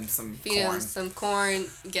and feed them some corn. Feed them some corn.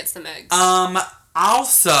 Get some eggs.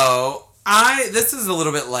 Also, this is a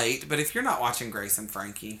little bit late, but if you're not watching Grace and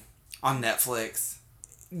Frankie on Netflix,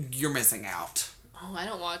 you're missing out. Oh, I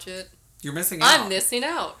don't watch it. You're missing out. I'm missing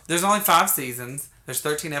out. There's only 5 seasons. There's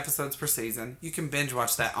 13 episodes per season. You can binge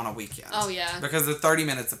watch that on a weekend. Oh, yeah. Because they're 30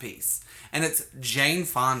 minutes apiece. And it's Jane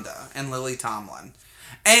Fonda and Lily Tomlin.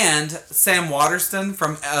 And Sam Waterston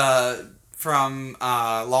from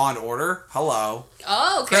Law and Order. Hello.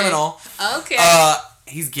 Oh, okay. Criminal. Okay.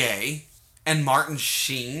 He's gay. And Martin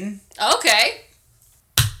Sheen. Okay.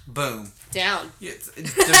 Boom. Down.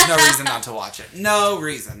 There's no reason not to watch it. No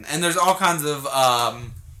reason. And there's all kinds of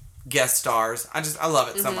guest stars. I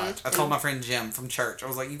love it so much. I told my friend Jim from church. I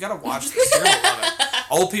was like, you gotta watch this. You're gonna love it.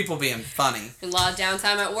 Old people being funny. A lot of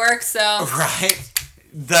downtime at work, so. Right.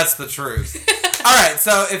 That's the truth. All right,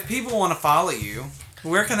 so if people want to follow you,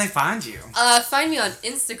 where can they find you? Find me on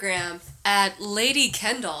Instagram at Lady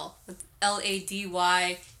Kendall.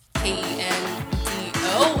 LadyKendoll.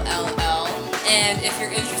 And if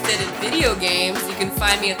you're interested in video games, you can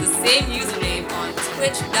find me at the same username on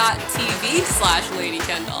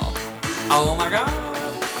twitch.tv/LadyKendall. Oh my god.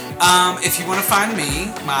 If you want to find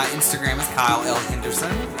me, my Instagram is Kyle L.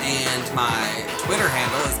 Henderson, and my Twitter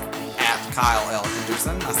handle is Kyle L.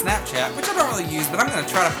 Henderson. My Snapchat, which I don't really use, but I'm going to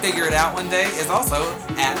try to figure it out one day, is also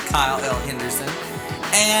at Kyle L. Henderson.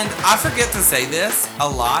 And I forget to say this a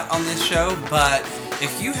lot on this show, but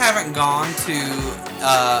if you haven't gone to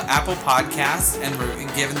Apple Podcasts and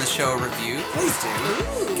given the show a review, please do.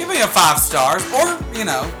 Ooh. Give me a 5 stars, or,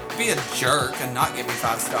 be a jerk and not give me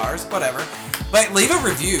 5 stars, whatever. But leave a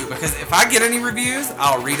review, because if I get any reviews,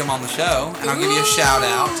 I'll read them on the show, and I'll give you a shout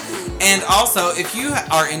out. And also, if you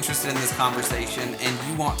are interested in this conversation and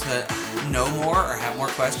you want to know more or have more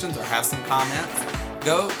questions or have some comments,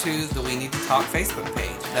 go to the We Need to Talk Facebook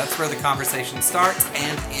page. That's where the conversation starts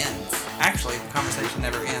and ends. Actually, the conversation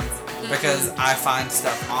never ends, because I find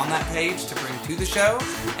stuff on that page to bring to the show,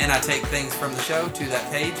 and I take things from the show to that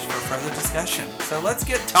page for further discussion. So let's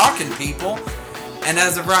get talking, people. And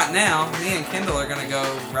as of right now, me and Kendall are going to go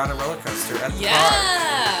ride a roller coaster at the park.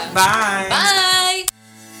 Yeah. Bye. Bye.